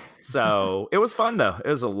 so it was fun though. It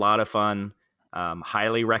was a lot of fun.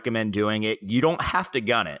 Highly recommend doing it. You don't have to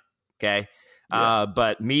gun it, okay?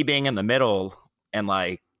 But me being in the middle and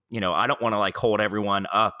like I don't want to like hold everyone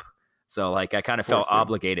up, so like I kind of felt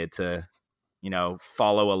obligated to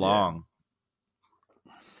follow along.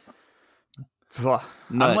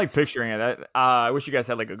 I'm like picturing it. I wish you guys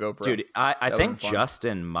had like a GoPro. Dude, I think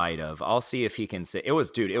Justin might have. I'll see if he can say it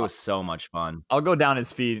was so much fun. I'll go down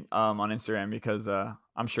his feed on Instagram because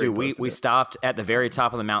I'm sure. Dude, we stopped at the very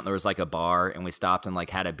top of the mountain. There was like a bar and we stopped and like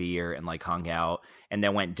had a beer and like hung out and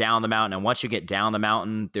then went down the mountain. And once you get down the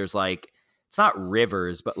mountain, there's like, it's not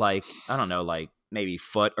rivers, but like, I don't know, like maybe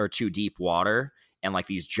foot or 2 deep water and like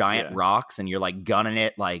these giant rocks and you're like gunning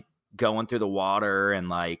it, like going through the water. And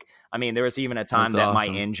like, I mean, there was even a time that my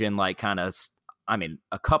engine like kind of,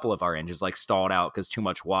 a couple of our engines like stalled out because too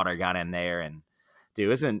much water got in there. And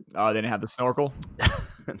dude, they didn't have the snorkel?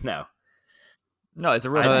 No, it's a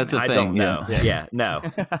real that's a thing. I don't know. Yeah, no.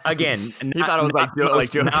 Again, he thought it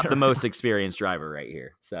was not the most experienced driver right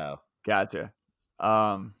here. So gotcha.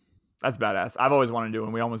 That's badass. I've always wanted to do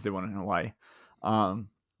one. We almost did one in Hawaii. All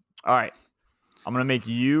right, I'm gonna make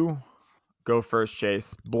you go first,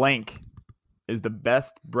 Chase. Blank is the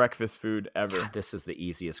best breakfast food ever. God, this is the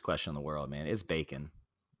easiest question in the world, man. It's bacon.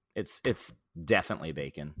 It's definitely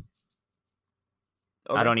bacon.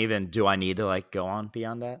 Okay. I don't even. Do I need to like go on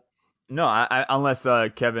beyond that? No, I unless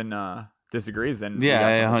Kevin disagrees, then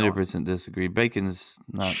I 100% disagree. Bacon's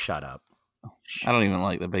not. Shut up. I don't even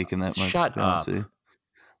like the bacon that much. Shut up.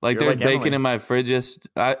 Like there's bacon in my fridge.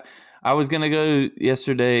 I was gonna go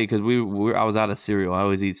yesterday because I was out of cereal. I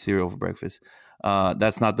always eat cereal for breakfast.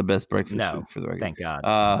 That's not the best breakfast food for the record. Thank God.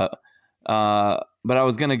 But I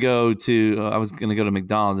was gonna go to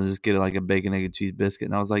McDonald's and just get like a bacon, egg, and cheese biscuit.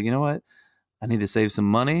 And I was like, you know what? I need to save some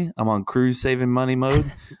money. I'm on cruise saving money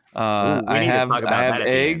mode. I have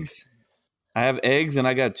eggs. I have eggs and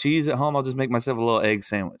I got cheese at home. I'll just make myself a little egg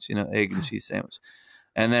sandwich, egg and cheese sandwich.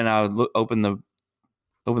 And then I would open the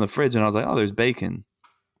fridge and I was like, oh, there's bacon.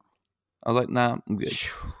 I was like, nah, I'm good.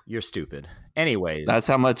 You're stupid. Anyways, that's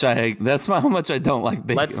how much I don't like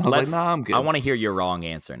bacon. I was like, nah, I'm good. I want to hear your wrong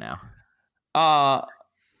answer now. I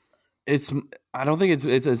don't think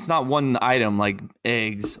it's not one item like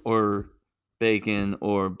eggs or bacon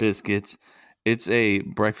or biscuits. It's a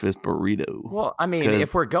breakfast burrito. Well, I mean,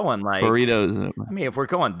 if we're going like burritos, if we're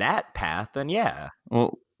going that path, then yeah.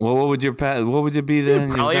 Well, what would your path? What would it be then?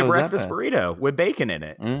 Dude, probably a breakfast burrito with bacon in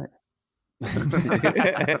it.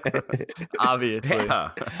 Obviously.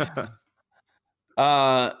 Yeah.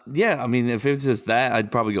 I mean, if it was just that,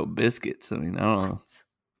 I'd probably go biscuits. I mean, I don't know.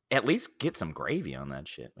 At least get some gravy on that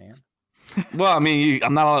shit, man. Well, I mean, I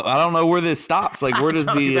don't know where this stops. Like, where does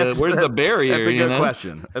where's the barrier? That's a good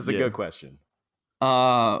question. That's a good question.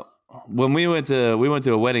 When we went to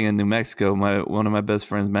a wedding in New Mexico, one of my best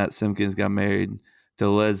friends, Matt Simpkins, got married to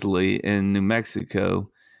Leslie in New Mexico,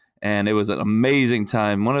 and it was an amazing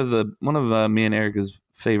time. One of me and Erica's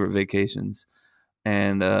favorite vacations,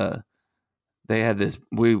 and they had this.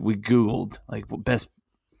 We Googled like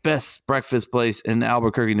best breakfast place in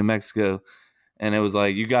Albuquerque, New Mexico. And it was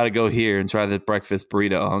like, you got to go here and try the breakfast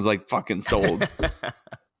burrito. I was like, fucking sold.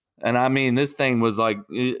 And I mean, this thing was like,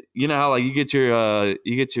 you know how like you get your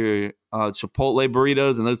Chipotle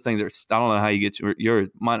burritos, and those things I don't know how you get your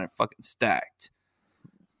mine are fucking stacked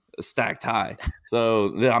high.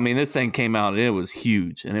 So I mean, this thing came out and it was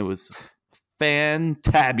huge and it was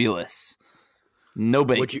fantabulous. No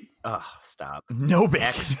bacon. Stop. No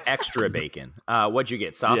bacon. Extra bacon. What'd you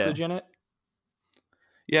get? Sausage in it?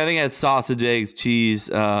 Yeah, I think it had sausage, eggs, cheese,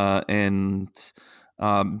 and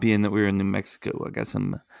being that we were in New Mexico, I got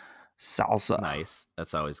some salsa. Nice.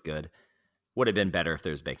 That's always good. Would have been better if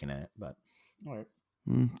there was bacon in it, but all right.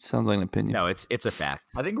 Sounds like an opinion. No, it's a fact.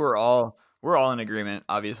 I think we're all in agreement.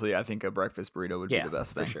 Obviously, I think a breakfast burrito would be the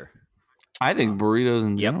best thing. For sure. I think burritos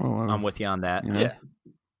in general. I'm with you on that. You know, yeah,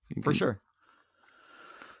 for sure.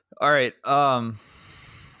 All right.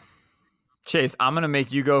 Chase, I'm going to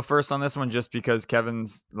make you go first on this one just because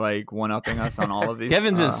Kevin's like one-upping us on all of these.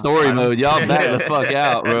 Kevin's in story mode. Y'all back the fuck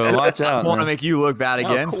out, bro. Watch out. I want to make you look bad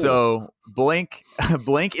again. Cool. So blank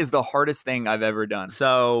is the hardest thing I've ever done.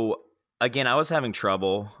 So again, I was having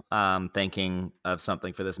trouble thinking of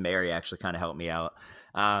something for this. Mary actually kind of helped me out.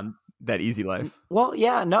 That easy life. Well,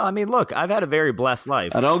 yeah, no, I mean, look, I've had a very blessed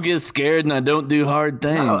life. I don't get scared and I don't do hard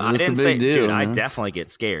things. No, That's I didn't a big deal. Dude, I definitely get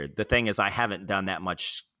scared. The thing is, I haven't done that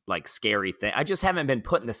much like scary thing. I just haven't been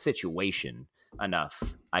put in the situation enough,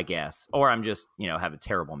 I guess. Or I'm just, have a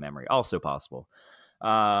terrible memory. Also possible.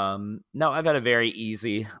 No, I've had a very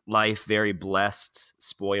easy life, very blessed,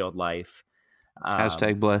 spoiled life.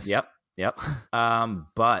 Hashtag blessed. Yep.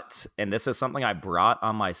 But, and this is something I brought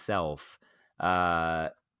on myself.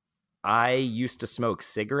 I used to smoke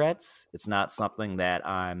cigarettes. It's not something that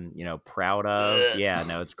I'm, proud of. Yeah,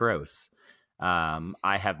 no, it's gross.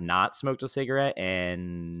 I have not smoked a cigarette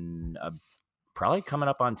in probably coming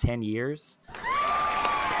up on 10 years.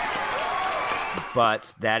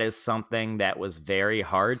 But that is something that was very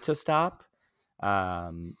hard to stop.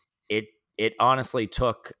 It honestly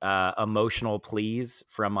took emotional pleas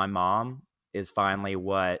from my mom is finally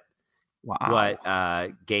what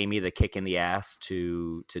gave me the kick in the ass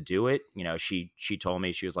to do it. She told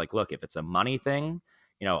me, she was like, look, if it's a money thing,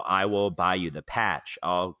 I will buy you the patch.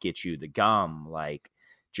 I'll get you the gum. Like,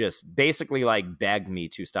 just basically like begged me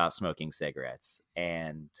to stop smoking cigarettes.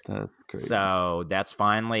 And that's crazy. So that's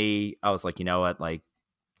finally, I was like, you know what? Like,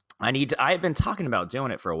 I've been talking about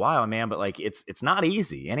doing it for a while, man, but like, it's not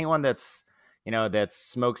easy. Anyone that's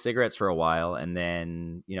smoked cigarettes for a while and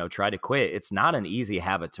then, try to quit, it's not an easy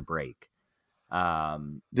habit to break.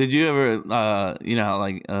 Did you ever,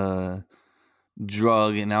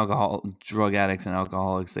 drug addicts and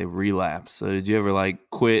alcoholics, they relapse. So did you ever like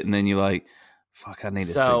quit and then you like, fuck, I need a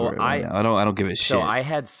cigarette right now. I don't give a shit. So I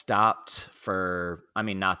had stopped for,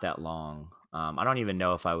 not that long. I don't even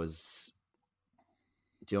know if I was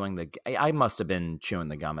doing I must have been chewing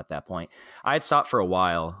the gum at that point. I had stopped for a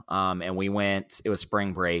while. And it was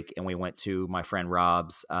spring break and we went to my friend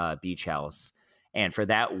Rob's, beach house. And for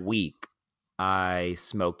that week, I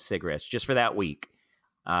smoked cigarettes just for that week.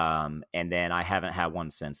 And then I haven't had one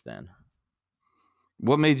since then.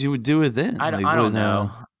 What made you do it then? I don't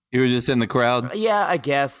know. You were just in the crowd? Yeah, I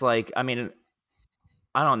guess. I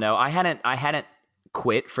don't know. I hadn't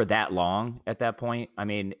quit for that long at that point.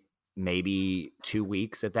 Maybe 2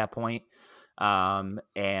 weeks at that point.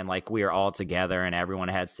 And like we were all together and everyone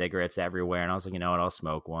had cigarettes everywhere. And I was like, you know what, I'll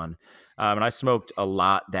smoke one. And I smoked a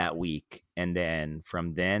lot that week. And then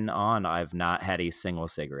from then on, I've not had a single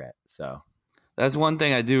cigarette. So that's one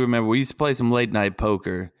thing I do remember. We used to play some late night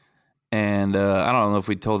poker. And I don't know if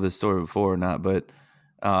we told this story before or not, but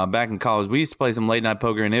back in college, we used to play some late night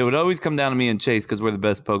poker, and it would always come down to me and Chase because we're the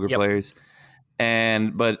best poker players.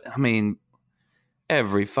 But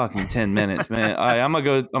every fucking 10 minutes, man. All right, I'm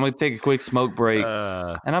gonna take a quick smoke break,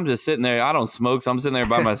 and I'm just sitting there. I don't smoke, so I'm sitting there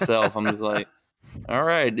by myself. I'm just like, all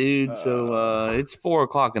right, dude. So it's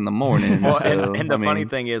 4:00 in the morning. Well, so, and the funny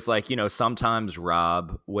thing is, sometimes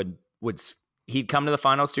Rob would he'd come to the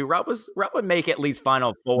finals too. Rob would make at least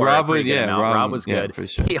final four. Rob was good. Yeah, for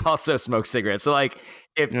sure. He also smoked cigarettes. So like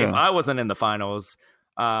if I wasn't in the finals,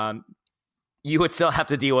 you would still have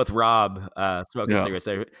to deal with Rob smoking cigarettes.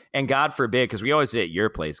 And God forbid, because we always did it at your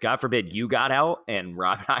place, God forbid you got out and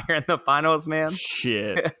Rob and I are in the finals, man.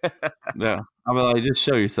 Shit. Yeah. I'm like, just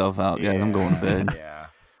show yourself out, guys. I'm going to bed. Yeah.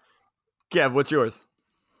 Kev, what's yours?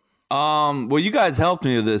 Well, you guys helped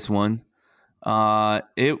me with this one.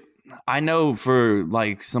 I know for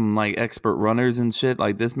like some like expert runners and shit,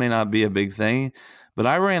 like this may not be a big thing, but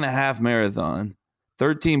I ran a half marathon,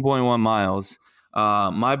 13.1 miles.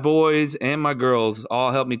 My boys and my girls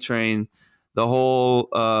all helped me train. The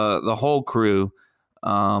whole crew.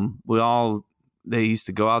 They used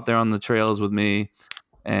to go out there on the trails with me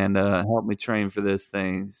and help me train for this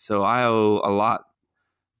thing. So I owe a lot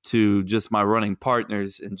to just my running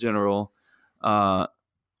partners in general.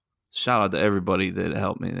 Shout out to everybody that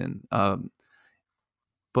helped me then.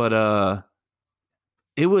 But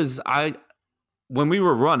it was when we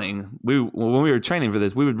were running, when we were training for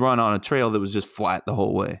this, we would run on a trail that was just flat the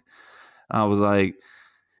whole way. I was like,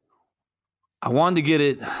 I wanted to get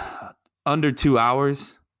it under 2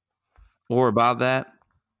 hours or about that.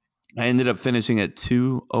 I ended up finishing at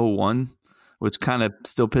 2:01, which kind of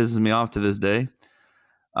still pisses me off to this day.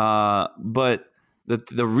 But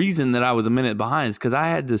the reason that I was a minute behind is because I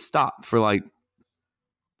had to stop for like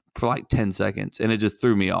 10 seconds, and it just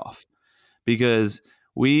threw me off because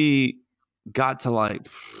we got to like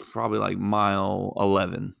probably like mile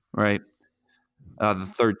 11, right? The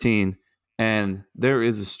 13, and there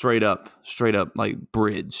is a straight up like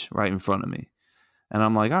bridge right in front of me, and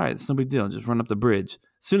I'm like, all right, it's no big deal, just run up the bridge.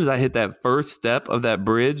 As soon as I hit that first step of that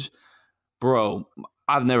bridge, bro,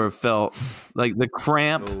 I've never felt like the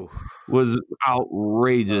cramp. Ooh. Was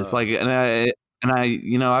outrageous. Like, and I,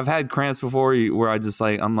 you know, I've had cramps before where I just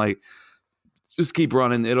like, I'm like, just keep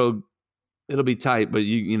running. It'll be tight, but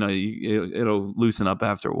it'll loosen up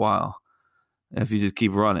after a while if you just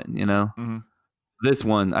keep running, you know. Mm-hmm. This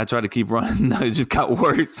one, I tried to keep running. No, it just got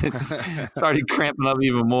worse. It just started cramping up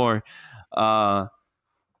even more.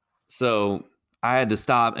 So I had to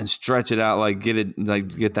stop and stretch it out, like get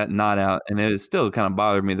that knot out. And it still kind of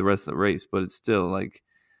bothered me the rest of the race, but it's still like,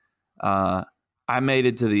 I made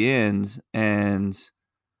it to the end, and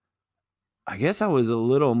I guess I was a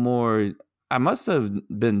little more. I must have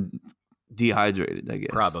been dehydrated, I guess.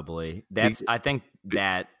 Probably. I think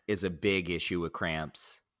that is a big issue with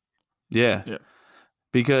cramps. Yeah.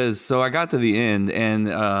 Because so I got to the end,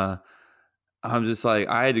 and I'm just like,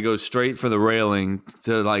 I had to go straight for the railing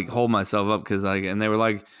to like hold myself up because and they're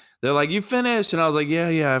like, you finished, and I was like,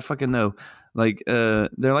 yeah, I fucking know. Like, they're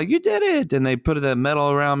like, you did it, and they put that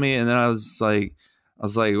metal around me, and then I was like,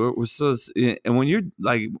 we're so. And when you're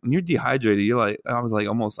dehydrated, you're like, I was like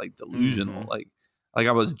almost like delusional, like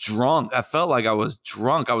I was drunk. I felt like I was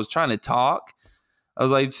drunk. I was trying to talk. I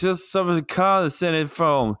was like, just some condescending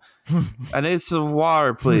phone. I need some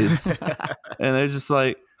water, please. And they're just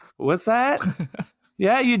like, what's that?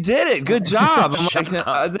 Yeah, you did it. Good job. I'm like,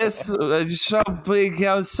 this so big,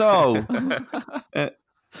 so.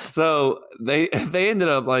 So they ended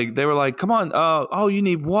up like, they were like, come on, oh, you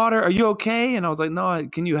need water? Are you okay? And I was like, no,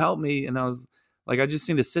 can you help me? And I was like, I just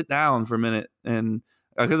need to sit down for a minute. And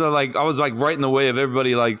because I was like right in the way of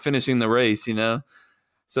everybody like finishing the race, you know?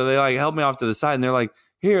 So they like helped me off to the side, and they're like,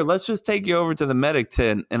 here, let's just take you over to the medic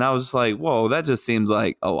tent. And I was just like, whoa, that just seems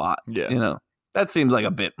like a lot. Yeah. You know, that seems like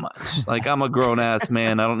a bit much. Like, I'm a grown ass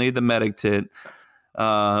man. I don't need the medic tent.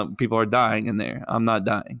 People are dying in there. I'm not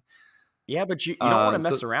dying. Yeah, but you don't want to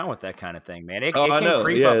mess around with that kind of thing, man. It can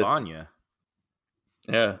creep up on you.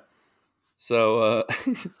 Yeah. So,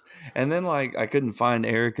 and then like I couldn't find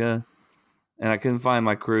Erica, and I couldn't find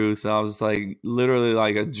my crew, so I was like literally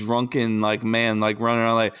like a drunken like man, like running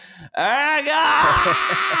around like,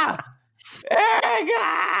 Erica,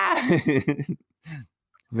 Erica.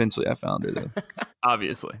 Eventually, I found her though.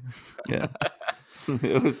 Obviously, yeah.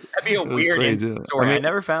 That'd be a weird story. I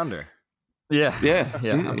never found her. Yeah.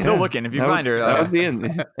 I'm still looking. If you find her, that was the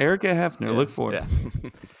end. Erica Hefner. Look for it.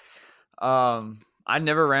 Yeah. I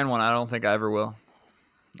never ran one. I don't think I ever will.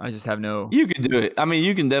 I just have no. You could do it. I mean,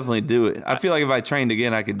 you can definitely do it. I feel like if I trained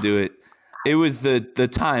again, I could do it. It was the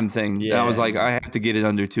time thing. Yeah. I was like, I have to get it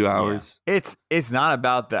under 2 hours. Yeah. It's not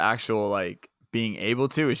about the actual like being able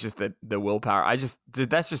to. It's just the willpower.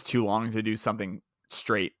 That's just too long to do something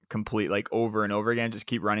straight, complete, like over and over again. Just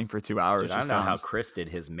keep running for 2 hours. Dude, I don't know how Chris did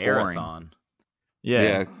his marathon. Boring.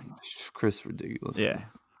 Yeah, Chris, ridiculous. Yeah,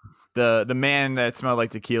 the man that smelled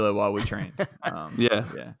like tequila while we trained. Yeah.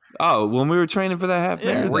 Oh, when we were training for that half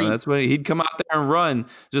marathon, that's when he'd come out there and run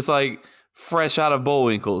just like fresh out of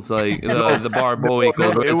Bullwinkles, like the bar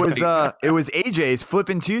Bullwinkles. It was AJ's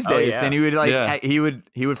Flipping Tuesdays, and he would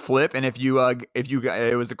he would flip, and if you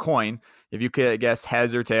it was a coin. If you could guess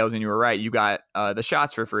heads or tails and you were right, you got the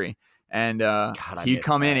shots for free. And he'd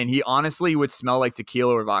come in and he honestly would smell like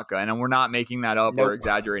tequila or vodka. And we're not making that up or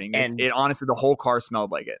exaggerating. It honestly, the whole car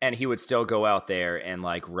smelled like it. And he would still go out there and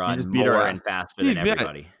like run more and faster than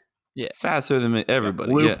everybody. Yeah, faster than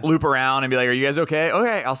everybody. Loop around and be like, "Are you guys okay?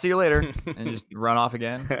 Okay, I'll see you later," and just run off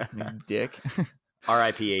again. You dick.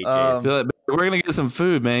 R.I.P. AJ. We're gonna get some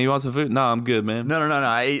food, man. You want some food? No, I'm good, man. No.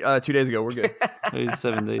 I ate 2 days ago. We're good. I ate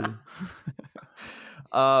 7 days.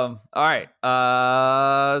 All right.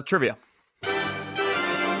 Trivia.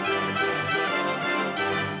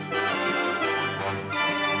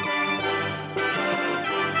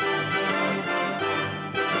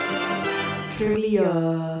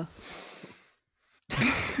 Trivia.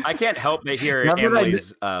 I can't help but hear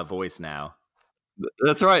Emily's voice now.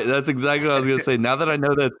 That's right. That's exactly what I was going to say. Now that I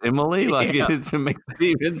know that's Emily, like it makes it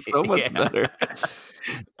even so much better.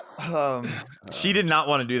 She did not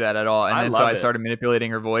want to do that at all. And then I started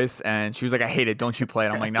manipulating her voice and she was like, "I hate it. Don't you play it."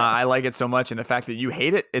 I'm like, "Nah, I like it so much. And the fact that you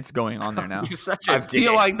hate it, it's going on there now." I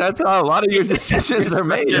feel like that's how a lot of your decisions are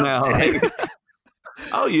made now.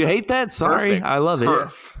 Oh, you hate that? Sorry. Perfect. I love it.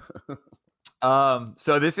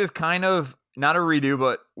 So this is kind of not a redo,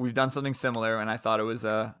 but we've done something similar and I thought it was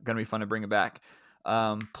going to be fun to bring it back.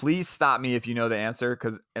 Please stop me if you know the answer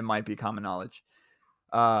because it might be common knowledge.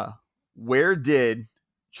 Where did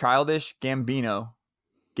Childish Gambino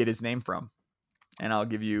get his name from? And I'll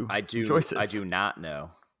give you choices. I do not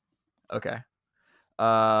know. Okay.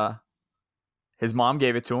 His mom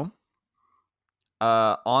gave it to him.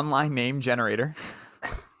 Online name generator.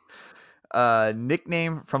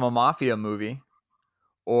 Nickname from a mafia movie,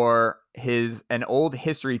 or an old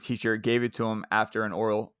history teacher gave it to him after an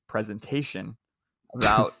oral presentation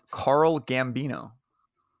about Carl Gambino.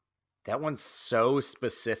 That one's so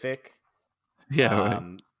specific. Yeah,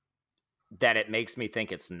 right. That it makes me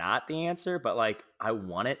think it's not the answer, but like I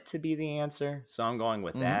want it to be the answer, so I'm going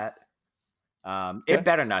with that. It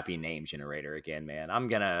better not be name generator again, man. I'm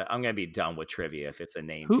gonna be done with trivia if it's a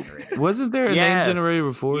name generator. Wasn't there a name generator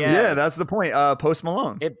before? Yes. Yeah, that's the point. Post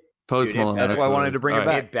Malone. Post Malone. That's why I wanted to bring it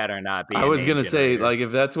back. It better not be. I was gonna say, like,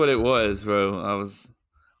 if that's what it was, bro.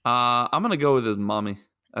 I'm gonna go with his mommy.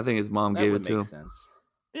 I think his mom gave it to him. Sense.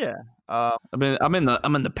 Yeah. I'm in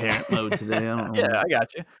the parent mode today. I don't know. Yeah, I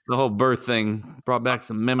got you. The whole birth thing brought back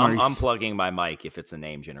some memories. I'm unplugging my mic if it's a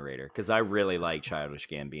name generator because I really like Childish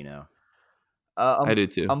Gambino. I do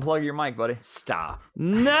too. Unplug your mic, buddy. Stop.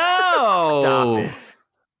 No. Stop it.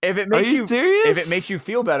 If it makes you serious? If it makes you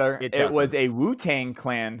feel better, it was a Wu-Tang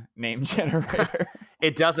Clan name generator.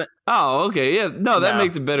 It doesn't. Oh, okay. Yeah. No, that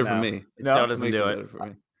makes it better for me. It still doesn't do it. For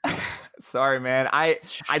me. Sorry, man. I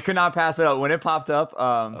could not pass it up. When it popped up,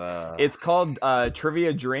 it's called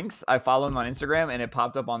Trivia Drinks. I follow him on Instagram, and it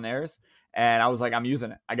popped up on theirs. And I was like, I'm using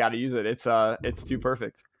it. I got to use it. It's too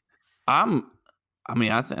perfect. I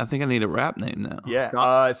think I need a rap name now. Yeah.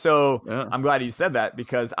 I'm glad you said that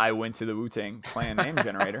because I went to the Wu-Tang Clan name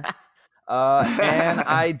generator. And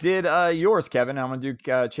I did yours, Kevin. I'm going to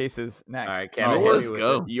do Chase's next. All right, Kevin. Let's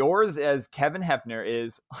go. Yours as Kevin Hefner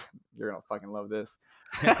is, you're going to fucking love this.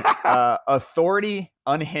 Authority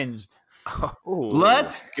Unhinged.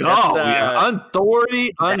 Let's go.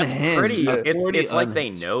 Authority Unhinged. It's like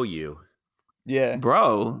they know you. Yeah.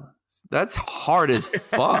 Bro, that's hard as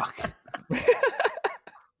fuck.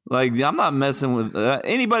 Like, I'm not messing with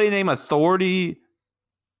anybody named Authority.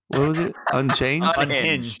 What was it? Unchanged?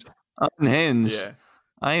 Unhinged. Yeah.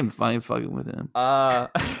 I ain't fucking with him.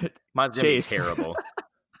 Mine's gonna be terrible.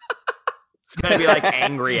 It's gonna be like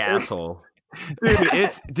angry asshole.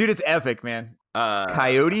 Dude, it's epic, man.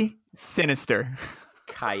 Coyote Sinister.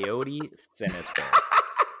 Coyote Sinister.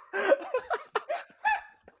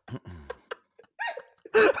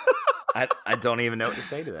 I don't even know what to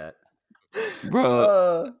say to that.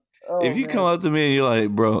 Bro, if you come up to me and you're like,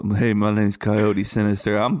 "Bro, hey, my name's Coyote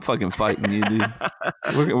Sinister," I'm fucking fighting you, dude.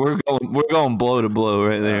 we're going blow to blow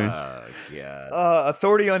right there. God.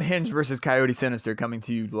 Authority Unhinged versus Coyote Sinister coming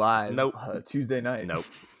to you live. Nope. Tuesday night. Nope.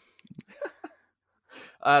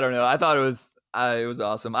 I don't know. I thought it was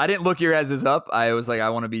awesome. I didn't look your guys' up. I was like, I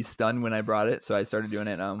want to be stunned when I brought it, so I started doing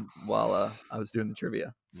it while I was doing the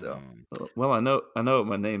trivia. So, well, I know what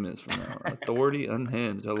my name is from now. Authority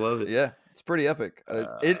Unhinged. I love it. Yeah, it's pretty epic.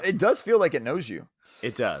 It does feel like it knows you.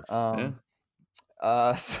 It does. So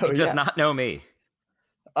it does not know me.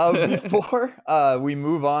 Before we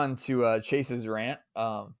move on to Chase's rant,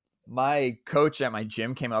 my coach at my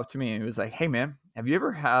gym came up to me and he was like, "Hey, man, have you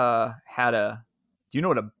ever do you know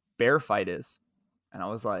what a bear fight is? And I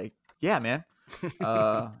was like, yeah, man.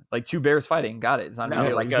 Like 2 bears fighting. Got it. It's not a big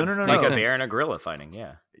deal. like He goes, a, like a bear and a gorilla fighting.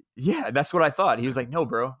 Yeah. Yeah, that's what I thought. He was like, no,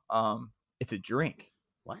 bro. It's a drink.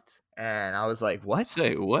 What? And I was like, what?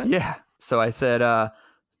 Say what? Yeah. So I said,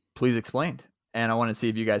 please explain. And I want to see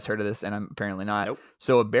if you guys heard of this, and I'm apparently not. Nope.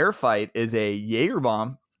 So a bear fight is a Jaeger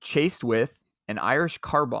bomb chased with an Irish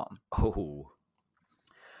car bomb. Oh.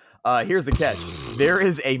 Here's the catch. There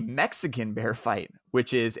is a Mexican bear fight,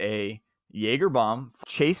 which is a Jaeger bomb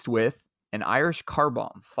chased with an Irish car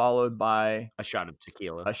bomb, followed by A shot of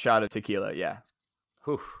tequila. a shot of tequila. Yeah.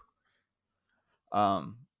 Whew.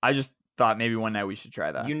 I just thought maybe one night we should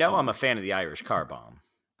try that. You know, I'm a fan of the Irish car bomb.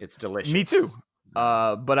 It's delicious. Me too.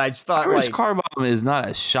 But I just thought Irish like, car bomb is not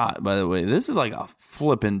a shot, by the way. This is like a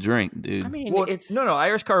flipping drink, dude. I mean, well, it's no.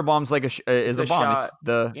 Irish car bomb's like is a a bomb. shot. It's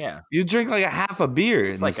the yeah. You drink like a half a beer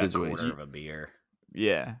It's in like this a quarter situation. of a beer.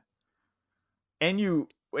 yeah. And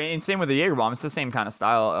same with the Jaeger bomb. It's the same kind of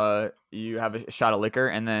style. You have a shot of liquor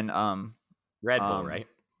and then Red Bull, right?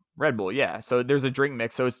 Red Bull, yeah. So there's a drink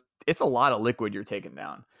mix. So it's a lot of liquid you're taking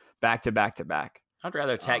down, back to back to back. I'd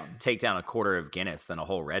rather take down a quarter of Guinness than a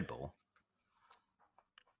whole Red Bull.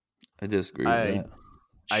 I disagree with that.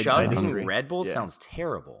 I Chugging disagree. Red Bull Yeah. sounds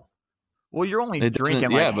terrible. Well, you're only It drinking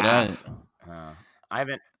doesn't- like but half. I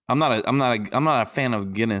haven't. I'm not a fan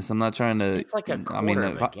of Guinness. I'm not trying to. It's like a quarter I mean,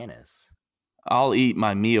 of a Guinness. I'll eat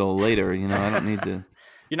my meal later. You know, I don't need to.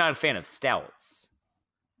 You're not a fan of stouts.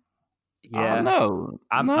 Yeah. No.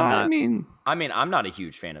 I'm no, not. I mean, I'm not a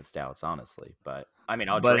huge fan of stouts, honestly. But I mean,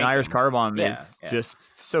 I'll But drink an Irish them. car bomb Yeah, is yeah.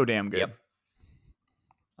 just so damn good. Yep.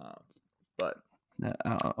 But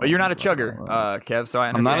you're not a chugger, Kev. So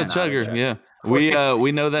I'm not a understand. chugger. Yeah,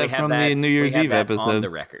 we know that We have from that- the New we Year's have Eve that on episode. the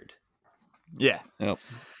record. Yeah. Yep.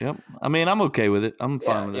 I mean, I'm okay with it. I'm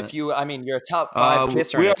fine with If that. you, I mean, you're a top 5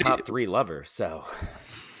 kisser we and a already- top 3 lover, so.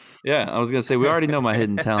 Yeah, I was gonna say we already know my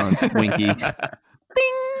hidden talents, Winky.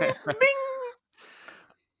 Bing.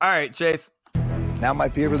 All right, Chase. Now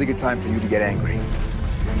might be a really good time for you to get angry.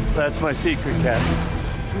 That's my secret,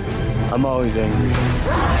 Captain. I'm always angry.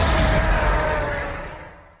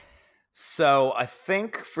 So I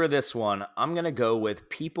think for this one, I'm going to go with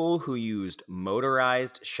people who used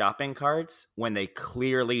motorized shopping carts when they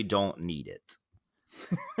clearly don't need it.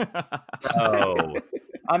 So,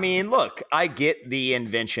 I mean, look, I get the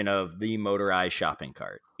invention of the motorized shopping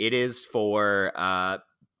cart. It is for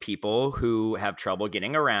people who have trouble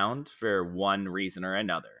getting around for one reason or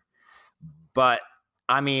another. But,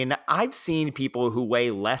 I mean, I've seen people who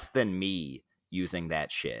weigh less than me using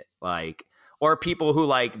that shit. Like, or people who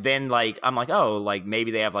like, then like, I'm like, oh, like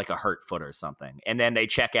maybe they have like a hurt foot or something. And then they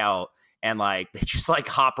check out and like, they just like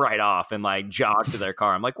hop right off and like jog to their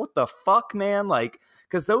car. I'm like, what the fuck, man? Like,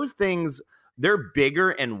 cause those things, they're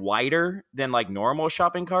bigger and wider than like normal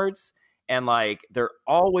shopping carts. And like, they're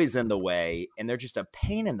always in the way and they're just a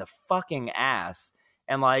pain in the fucking ass.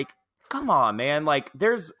 And like, come on, man. Like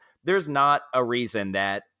there's not a reason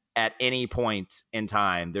that at any point in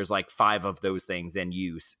time, there's like 5 of those things in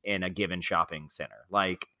use in a given shopping center.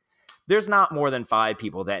 Like, there's not more than 5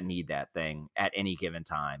 people that need that thing at any given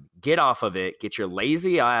time. Get off of it, get your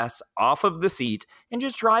lazy ass off of the seat, and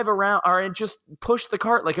just drive around or just push the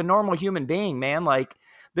cart like a normal human being, man. Like,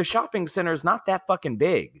 the shopping center is not that fucking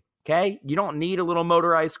big, okay? You don't need a little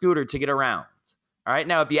motorized scooter to get around. All right,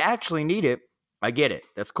 now, if you actually need it, I get it.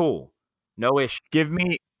 That's cool. No issue. Give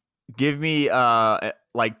me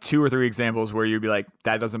like 2 or 3 examples where you'd be like,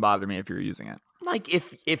 that doesn't bother me if you're using it. Like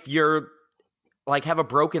if you're like have a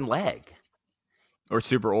broken leg Or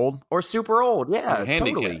super old. or super old, yeah, Or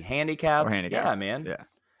handicapped. totally handicapped. Or handicapped. Yeah, man, Yeah.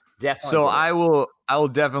 definitely. So I will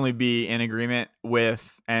definitely be in agreement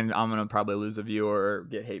with, and I'm gonna probably lose a viewer or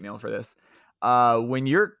get hate mail for this. When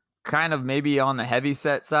you're kind of maybe on the heavy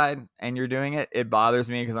set side and you're doing it, it bothers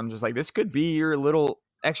me because I'm just like, this could be your little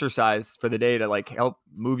exercise for the day to like help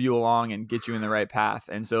move you along and get you in the right path.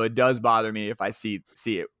 And so it does bother me if I see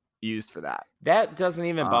it used for that. that doesn't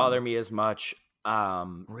even bother me as much.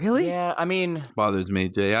 Really? Yeah, I mean, Bothers me,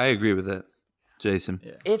 Jay. I agree with that, Jason.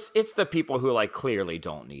 Yeah. it's the people who like clearly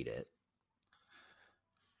don't need it.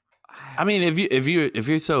 I mean, if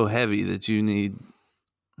you're so heavy that you need,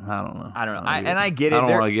 I don't know. I get it. I don't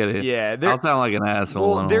There- want to get it. Yeah, I'll sound like an asshole. I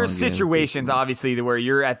Well, don't there's wanna get it. situations obviously where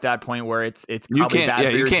you're at that point where it's You probably can't- bad yeah,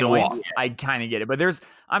 for you your can't joints. walk. I kind of get it, but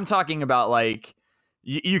I'm talking about like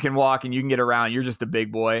you can walk and you can get around. You're just a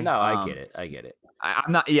big boy. No, I get it. I get it.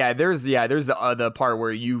 I'm not. Yeah, there's the part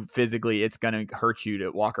where you physically it's gonna hurt you to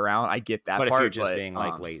walk around. I get that But part. if you're just being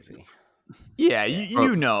like lazy, yeah,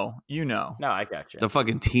 you know. no, I got you. The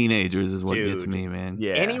fucking teenagers is what gets Dude. me, man.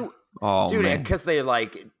 Yeah. Any Oh dude, man. because they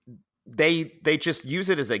like they just use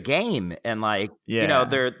it as a game, and like Yeah.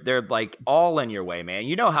 they're like all in your way, man.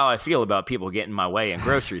 You know how I feel about people getting in my way in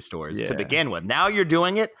grocery stores to begin with. Now you're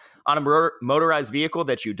doing it on a motorized vehicle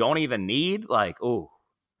that you don't even need. Like, oh,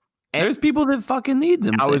 There's people that fucking need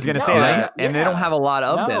them. I was gonna say that, and they don't have a lot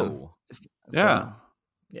of them. No. Yeah.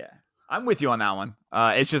 Yeah, I'm with you on that one.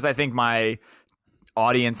 It's just I think my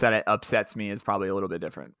audience that it upsets me is probably a little bit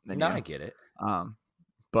different than No, you. I get it.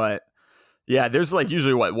 But yeah, there's like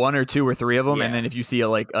usually one or two or three of them, Yeah. and then if you see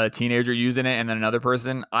a teenager using it and then another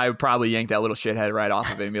person, I would probably yank that little shithead right off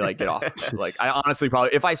of it and be like, get off. Like I honestly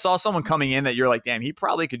probably, if I saw someone coming in that you're like, damn, he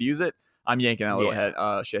probably could use it, I'm yanking that little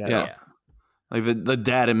shithead Yeah. off. Like the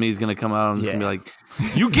dad in me is gonna come out and just gonna be like,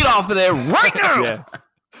 "You get off of there right now!" Yeah.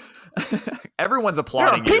 Everyone's There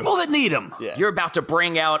applauding are people that need them. Yeah. You're about to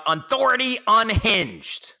bring out Authority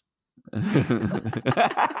Unhinged.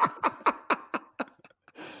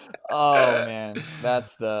 Oh man,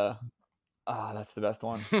 that's the best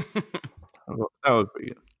one. That was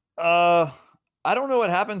pretty good. I don't know what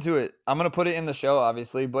happened to it. I'm gonna put it in the show,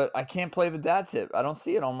 obviously, but I can't play the dad tip. I don't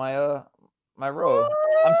see it on my my row.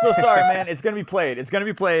 I'm so sorry, man. It's gonna be played. It's gonna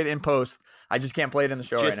be played in post. I just can't play it in the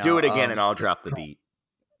show. Just right do now. it again, and I'll drop the beat.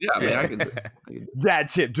 Yeah, I mean, I can do it. Dad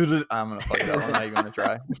tip. I'm gonna fuck it up. I'm not even gonna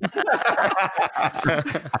try.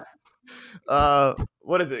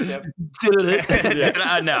 What is it, Kev?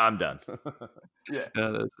 No, I'm done. Yeah,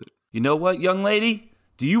 that's it. You know what, young lady?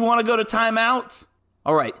 Do you want to go to timeout?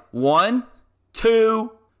 All right, 1,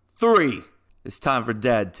 2, 3. It's time for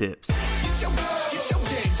dad tips. Get your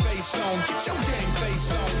game face on. Get your game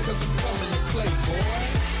face on, 'cause I'm coming to play, boy.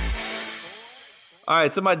 All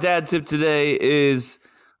right, so my dad tip today is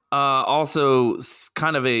also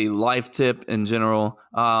kind of a life tip in general.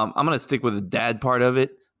 I'm going to stick with the dad part of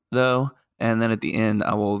it, though, and then at the end,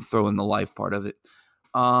 I will throw in the life part of it.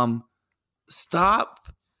 Stop.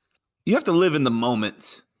 You have to live in the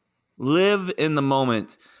moment. Live in the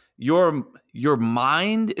moment. Your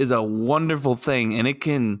mind is a wonderful thing, and it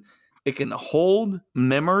can hold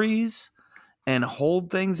memories and hold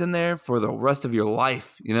things in there for the rest of your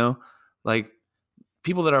life. You know, like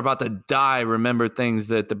people that are about to die remember things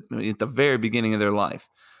that at the very beginning of their life.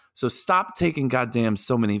 So stop taking goddamn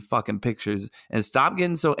so many fucking pictures and stop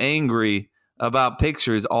getting so angry about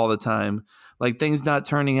pictures all the time. Like things not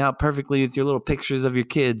turning out perfectly with your little pictures of your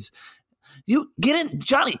kids. You get in,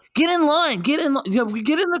 Johnny, get in line, get in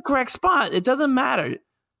the correct spot. It doesn't matter. It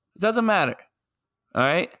doesn't matter. All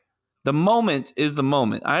right. The moment is the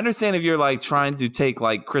moment. I understand if you're like trying to take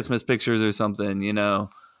like Christmas pictures or something, you know,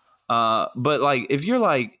 but like if you're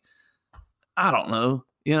like, I don't know,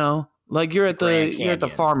 you know, like you're at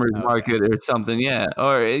the farmer's market or something. Yeah.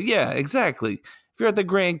 Or yeah, exactly. If you're at the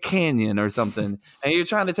Grand Canyon or something and you're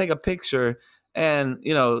trying to take a picture and,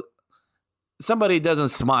 you know, somebody doesn't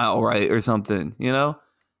smile right or something, you know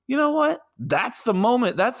what? That's the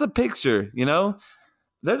moment. That's the picture, you know?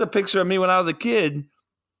 There's a picture of me when I was a kid.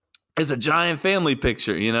 It's a giant family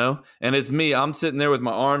picture, you know? And it's me. I'm sitting there with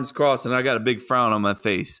my arms crossed and I got a big frown on my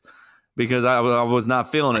face because I was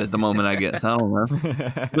not feeling it at the moment, I guess. I don't know.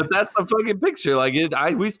 But that's the fucking picture. Like,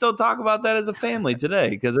 we still talk about that as a family today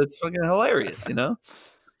because it's fucking hilarious, you know?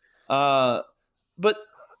 But,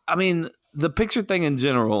 I mean, the picture thing in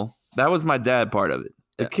general, that was my dad part of it.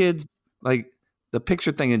 The kids, like, the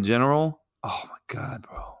picture thing in general, oh, my God,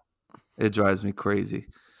 bro. It drives me crazy.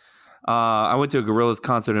 I went to a Gorillaz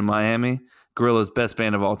concert in Miami. Gorillaz, best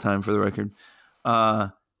band of all time, for the record. I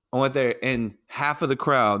went there, and half of the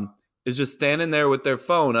crowd is just standing there with their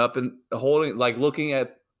phone up and holding, like, looking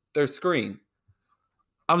at their screen.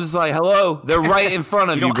 I'm just like, hello, they're right in front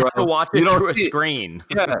of you, You don't bro. have to watch it through a screen.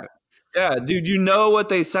 Yeah, dude, you know what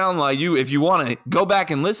they sound like. If you want to go back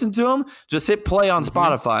and listen to them, just hit play on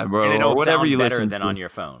Spotify, bro, And it'll or whatever sound you better listen than to. on your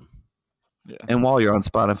phone. Yeah. And while you're on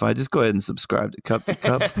Spotify, just go ahead and subscribe to Cup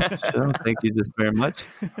Show. Thank you just very much.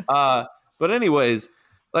 But anyways,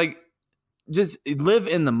 like, just live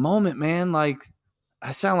in the moment, man. Like,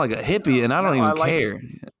 I sound like a hippie, and I don't even care.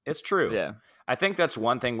 It's true. Yeah. I think that's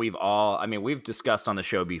one thing we've discussed on the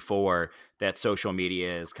show before, that social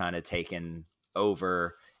media is kind of taken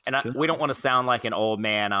over. And we don't want to sound like an old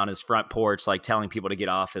man on his front porch, like telling people to get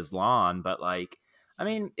off his lawn. But like, I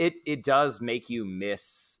mean, it does make you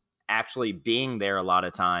miss actually being there a lot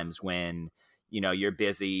of times when, you know, you're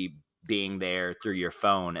busy being there through your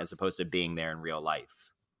phone as opposed to being there in real life.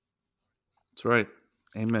 That's right.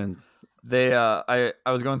 Amen. I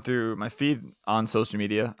was going through my feed on social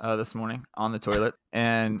media this morning on the toilet,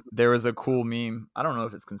 and there was a cool meme. I don't know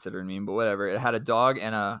if it's considered a meme, but whatever. It had a dog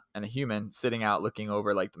and a human sitting out looking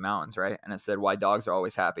over like the mountains, right? And it said why dogs are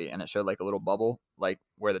always happy, and it showed like a little bubble like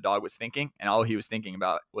where the dog was thinking, and all he was thinking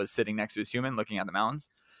about was sitting next to his human looking at the mountains.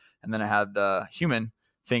 And then it had the human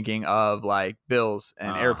thinking of like bills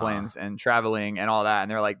and airplanes and traveling and all that,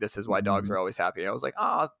 and they're like, this is why dogs are always happy. I was like,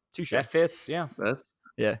 oh, touche. That fits. Yeah. That's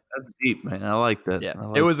deep, man. I like that. Yeah,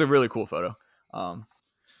 I it was a really cool photo.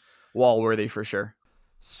 Wall worthy for sure.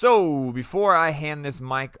 So before I hand this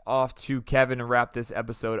mic off to Kevin to wrap this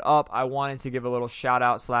episode up, I wanted to give a little shout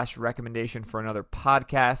out / recommendation for another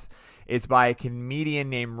podcast. It's by a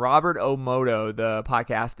comedian named Robert Omoto. The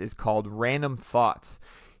podcast is called Random Thoughts.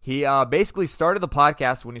 He basically started the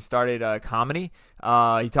podcast when he started comedy.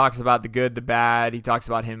 He talks about the good, the bad. He talks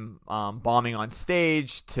about him bombing on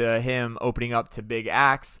stage to him opening up to big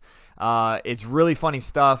acts. It's really funny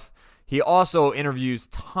stuff. He also interviews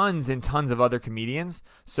tons and tons of other comedians.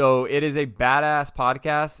 So it is a badass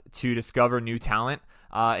podcast to discover new talent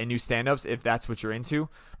and new stand-ups if that's what you're into.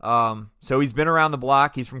 So he's been around the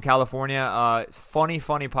block. He's from California. Funny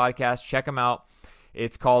podcast. Check him out.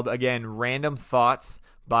 It's called, again, Random Thoughts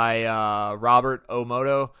by Robert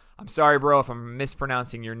Omoto. I'm sorry, bro, if I'm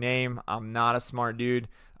mispronouncing your name. I'm not a smart dude,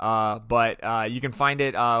 but you can find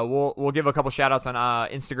it. We'll give a couple shout-outs on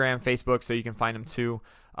Instagram, Facebook, so you can find them too.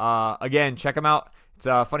 Again, check them out. It's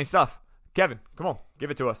funny stuff. Kevin, come on,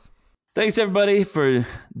 give it to us. Thanks, everybody, for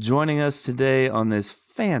joining us today on this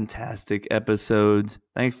fantastic episode.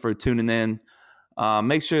 Thanks for tuning in.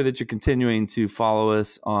 Make sure that you're continuing to follow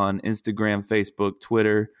us on Instagram, Facebook,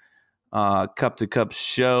 Twitter, Cup to Cup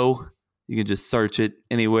Show. You can just search it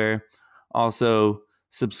anywhere. Also,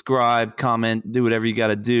 subscribe, comment, do whatever you got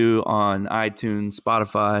to do on iTunes,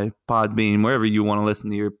 Spotify, Podbean, wherever you want to listen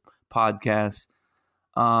to your podcast.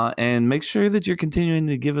 And make sure that you're continuing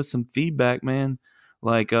to give us some feedback, man.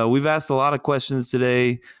 Like, we've asked a lot of questions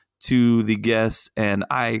today to the guests, and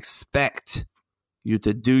I expect you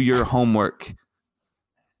to do your homework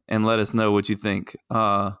and let us know what you think.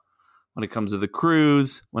 When it comes to the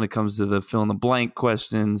cruise, when it comes to the fill in the blank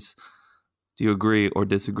questions, do you agree or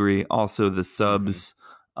disagree? Also, the subs.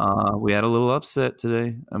 We had a little upset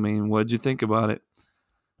today. I mean, what'd you think about it?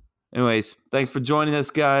 Anyways, thanks for joining us,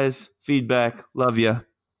 guys. Feedback. Love you.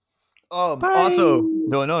 Also,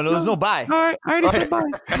 no, there's no bye. All right, I already said bye.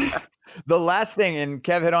 The last thing, and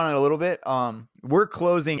Kev hit on it a little bit. We're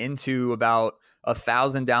closing into about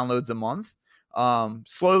 1,000 downloads a month.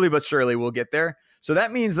 Slowly but surely, we'll get there. So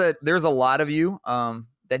that means that there's a lot of you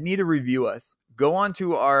that need to review us. Go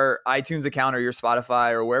onto our iTunes account or your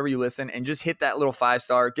Spotify or wherever you listen, and just hit that little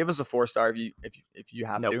 5-star. Give us a 4-star if you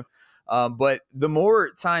have to. But the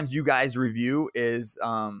more times you guys review is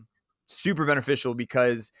super beneficial,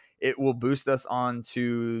 because it will boost us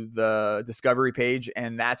onto the discovery page,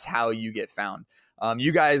 and that's how you get found.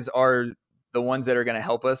 You guys are the ones that are going to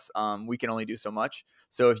help us. We can only do so much.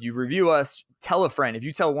 So if you review us, tell a friend. If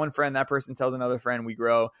you tell one friend, that person tells another friend, we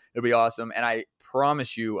grow. It'll be awesome. And I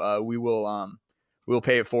promise you, we'll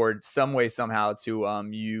pay it forward some way, somehow, to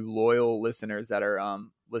you loyal listeners that are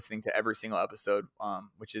listening to every single episode,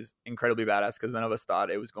 which is incredibly badass, because none of us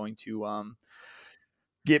thought it was going to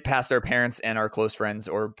get past our parents and our close friends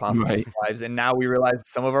or possibly wives. And now we realize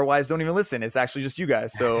some of our wives don't even listen. It's actually just you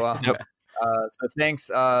guys. So, so thanks.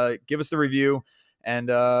 Give us the review, and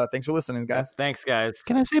thanks for listening, guys. Thanks, guys.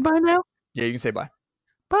 Can I say bye now? Yeah, you can say bye.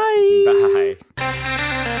 Bye. Bye.